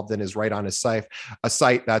is involved in is right on his site. A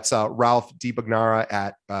site that's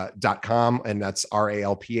ralphdibugnaara.com, and that's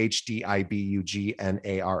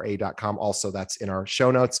RalphDibugnaara.com. Also, that's in our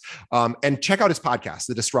show notes. And check out his podcast,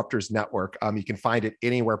 The Disruptors Network. You can find it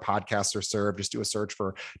anywhere podcasts are served. Just do a search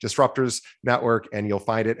for Disruptors Network, and you'll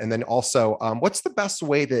find it. And then also, what's the best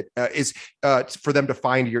way that is for them to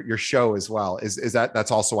find your show as well? Is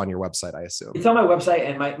that's also on your website, I assume? It's on my website,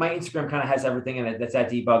 and my Instagram kind of has everything in it. That's at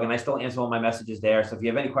Debug, and I still answer all my messages there. So if you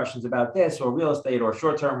have any questions about this, or real estate, or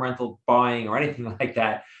short-term rental buying, or anything like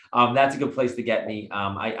that, that's a good place to get me.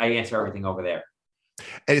 I answer everything over there.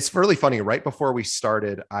 And it's really funny. Right before we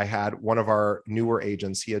started, I had one of our newer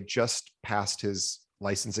agents. He had just passed his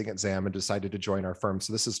licensing exam and decided to join our firm.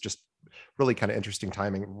 So this is just really kind of interesting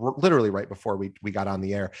timing, literally right before we got on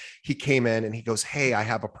the air. He came in and he goes, "Hey, I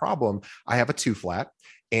have a problem. I have a 2-flat.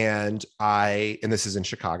 And this is in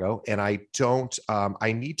Chicago, and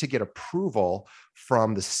I need to get approval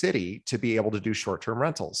from the city to be able to do short-term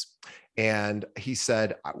rentals." And he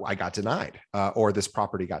said, "I got denied, or this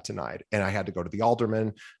property got denied. And I had to go to the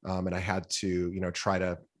alderman, and I had to, try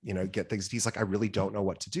to, get things." He's like, "I really don't know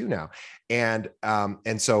what to do now." And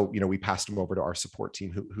so, we passed him over to our support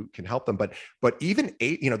team who can help them. But even,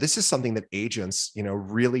 this is something that agents,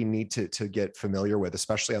 really need to get familiar with,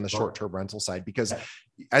 especially on the short-term rental side, because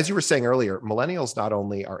as you were saying earlier, millennials not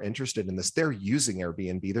only are interested in this, they're using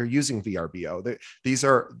Airbnb, they're using VRBO. These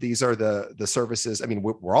are the services. I mean,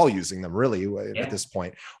 we're all using them really at this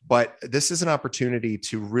point, but this is an opportunity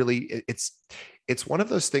to really, it's one of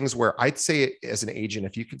those things where I'd say as an agent,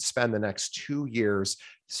 if you could spend the next 2 years,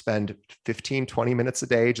 spend 15, 20 minutes a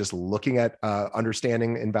day just looking at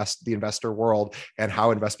understanding the investor world and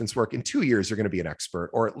how investments work, in 2 years, you're going to be an expert,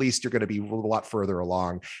 or at least you're going to be a lot further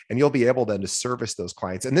along, and you'll be able then to service those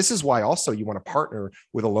clients. And this is why also you want to partner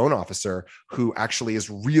with a loan officer who actually is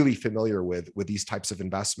really familiar with these types of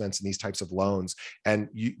investments and these types of loans. And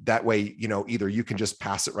that way, either you can just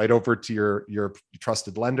pass it right over to your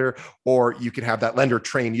trusted lender, or you can have that lender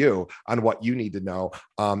train you on what you need to know.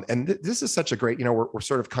 And this is such a great, we're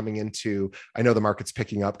sort of coming into, I know the market's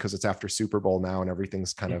picking up because it's after Super Bowl now and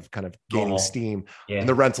everything's kind of gaining steam. And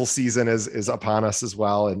the rental season is upon us as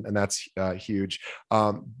well. And that's huge.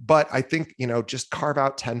 But I think, just carve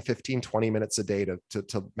out 10, 15, 20 minutes a day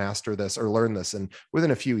to master this or learn this. And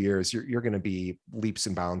within a few years, you're going to be leaps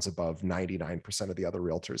and bounds above 99% of the other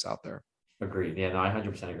realtors out there. Agreed. Yeah, no, I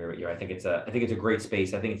 100% agree with you. I think it's a great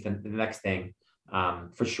space. I think it's the next thing,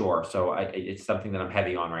 for sure. So it's something that I'm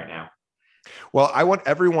heavy on right now. Well, I want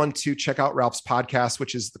everyone to check out Ralph's podcast,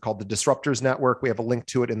 which is called the Disruptors Network. We have a link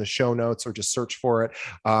to it in the show notes, or just search for it.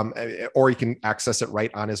 Or you can access it right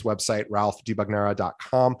on his website,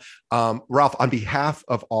 ralphdbugnara.com. Ralph, on behalf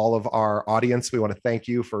of all of our audience, we want to thank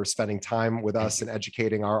you for spending time with us and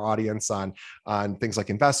educating our audience on things like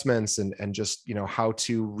investments and just, how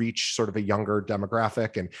to reach sort of a younger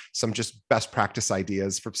demographic, and some just best practice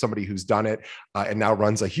ideas for somebody who's done it and now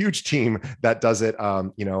runs a huge team that does it,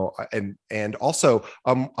 and also,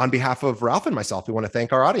 on behalf of Ralph and myself, we want to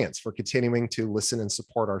thank our audience for continuing to listen and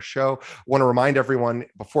support our show. I want to remind everyone,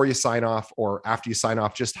 before you sign off or after you sign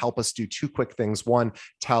off, just help us do 2 quick things. One,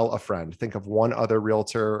 tell a friend. Think of one other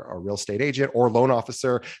realtor or real estate agent or loan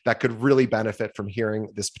officer that could really benefit from hearing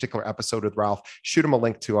this particular episode with Ralph. Shoot them a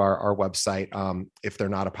link to our website. If they're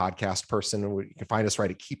not a podcast person, you can find us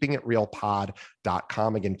right at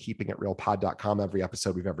keepingitrealpod.com. Again, keepingitrealpod.com. Every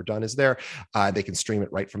episode we've ever done is there. They can stream it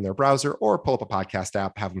right from their browser, or pull up a podcast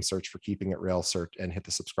app, have them search for Keeping It Real, search and hit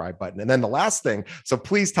the subscribe button. And then the last thing, so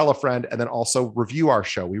please tell a friend, and then also review our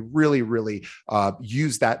show. We really, really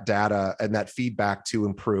use that data and that feedback to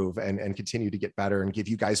improve and continue to get better and give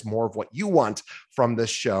you guys more of what you want from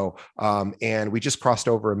this show. And we just crossed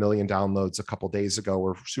over 1 million downloads a couple of days ago.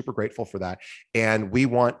 We're super grateful for that. And we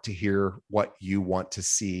want to hear what you want to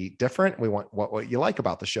see different. We want what you like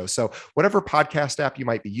about the show. So whatever podcast app you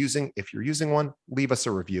might be using, if you're using one, leave us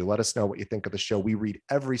a review. Let us know what you think of the show. We read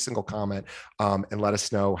every single comment, and let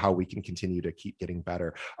us know how we can continue to keep getting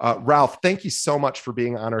better. Ralph, thank you so much for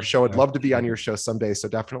being on our show. I'd love to be on your show someday, so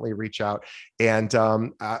definitely reach out. And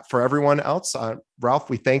for everyone else, Ralph,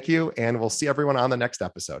 we thank you, and we'll see everyone on the next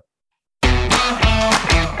episode.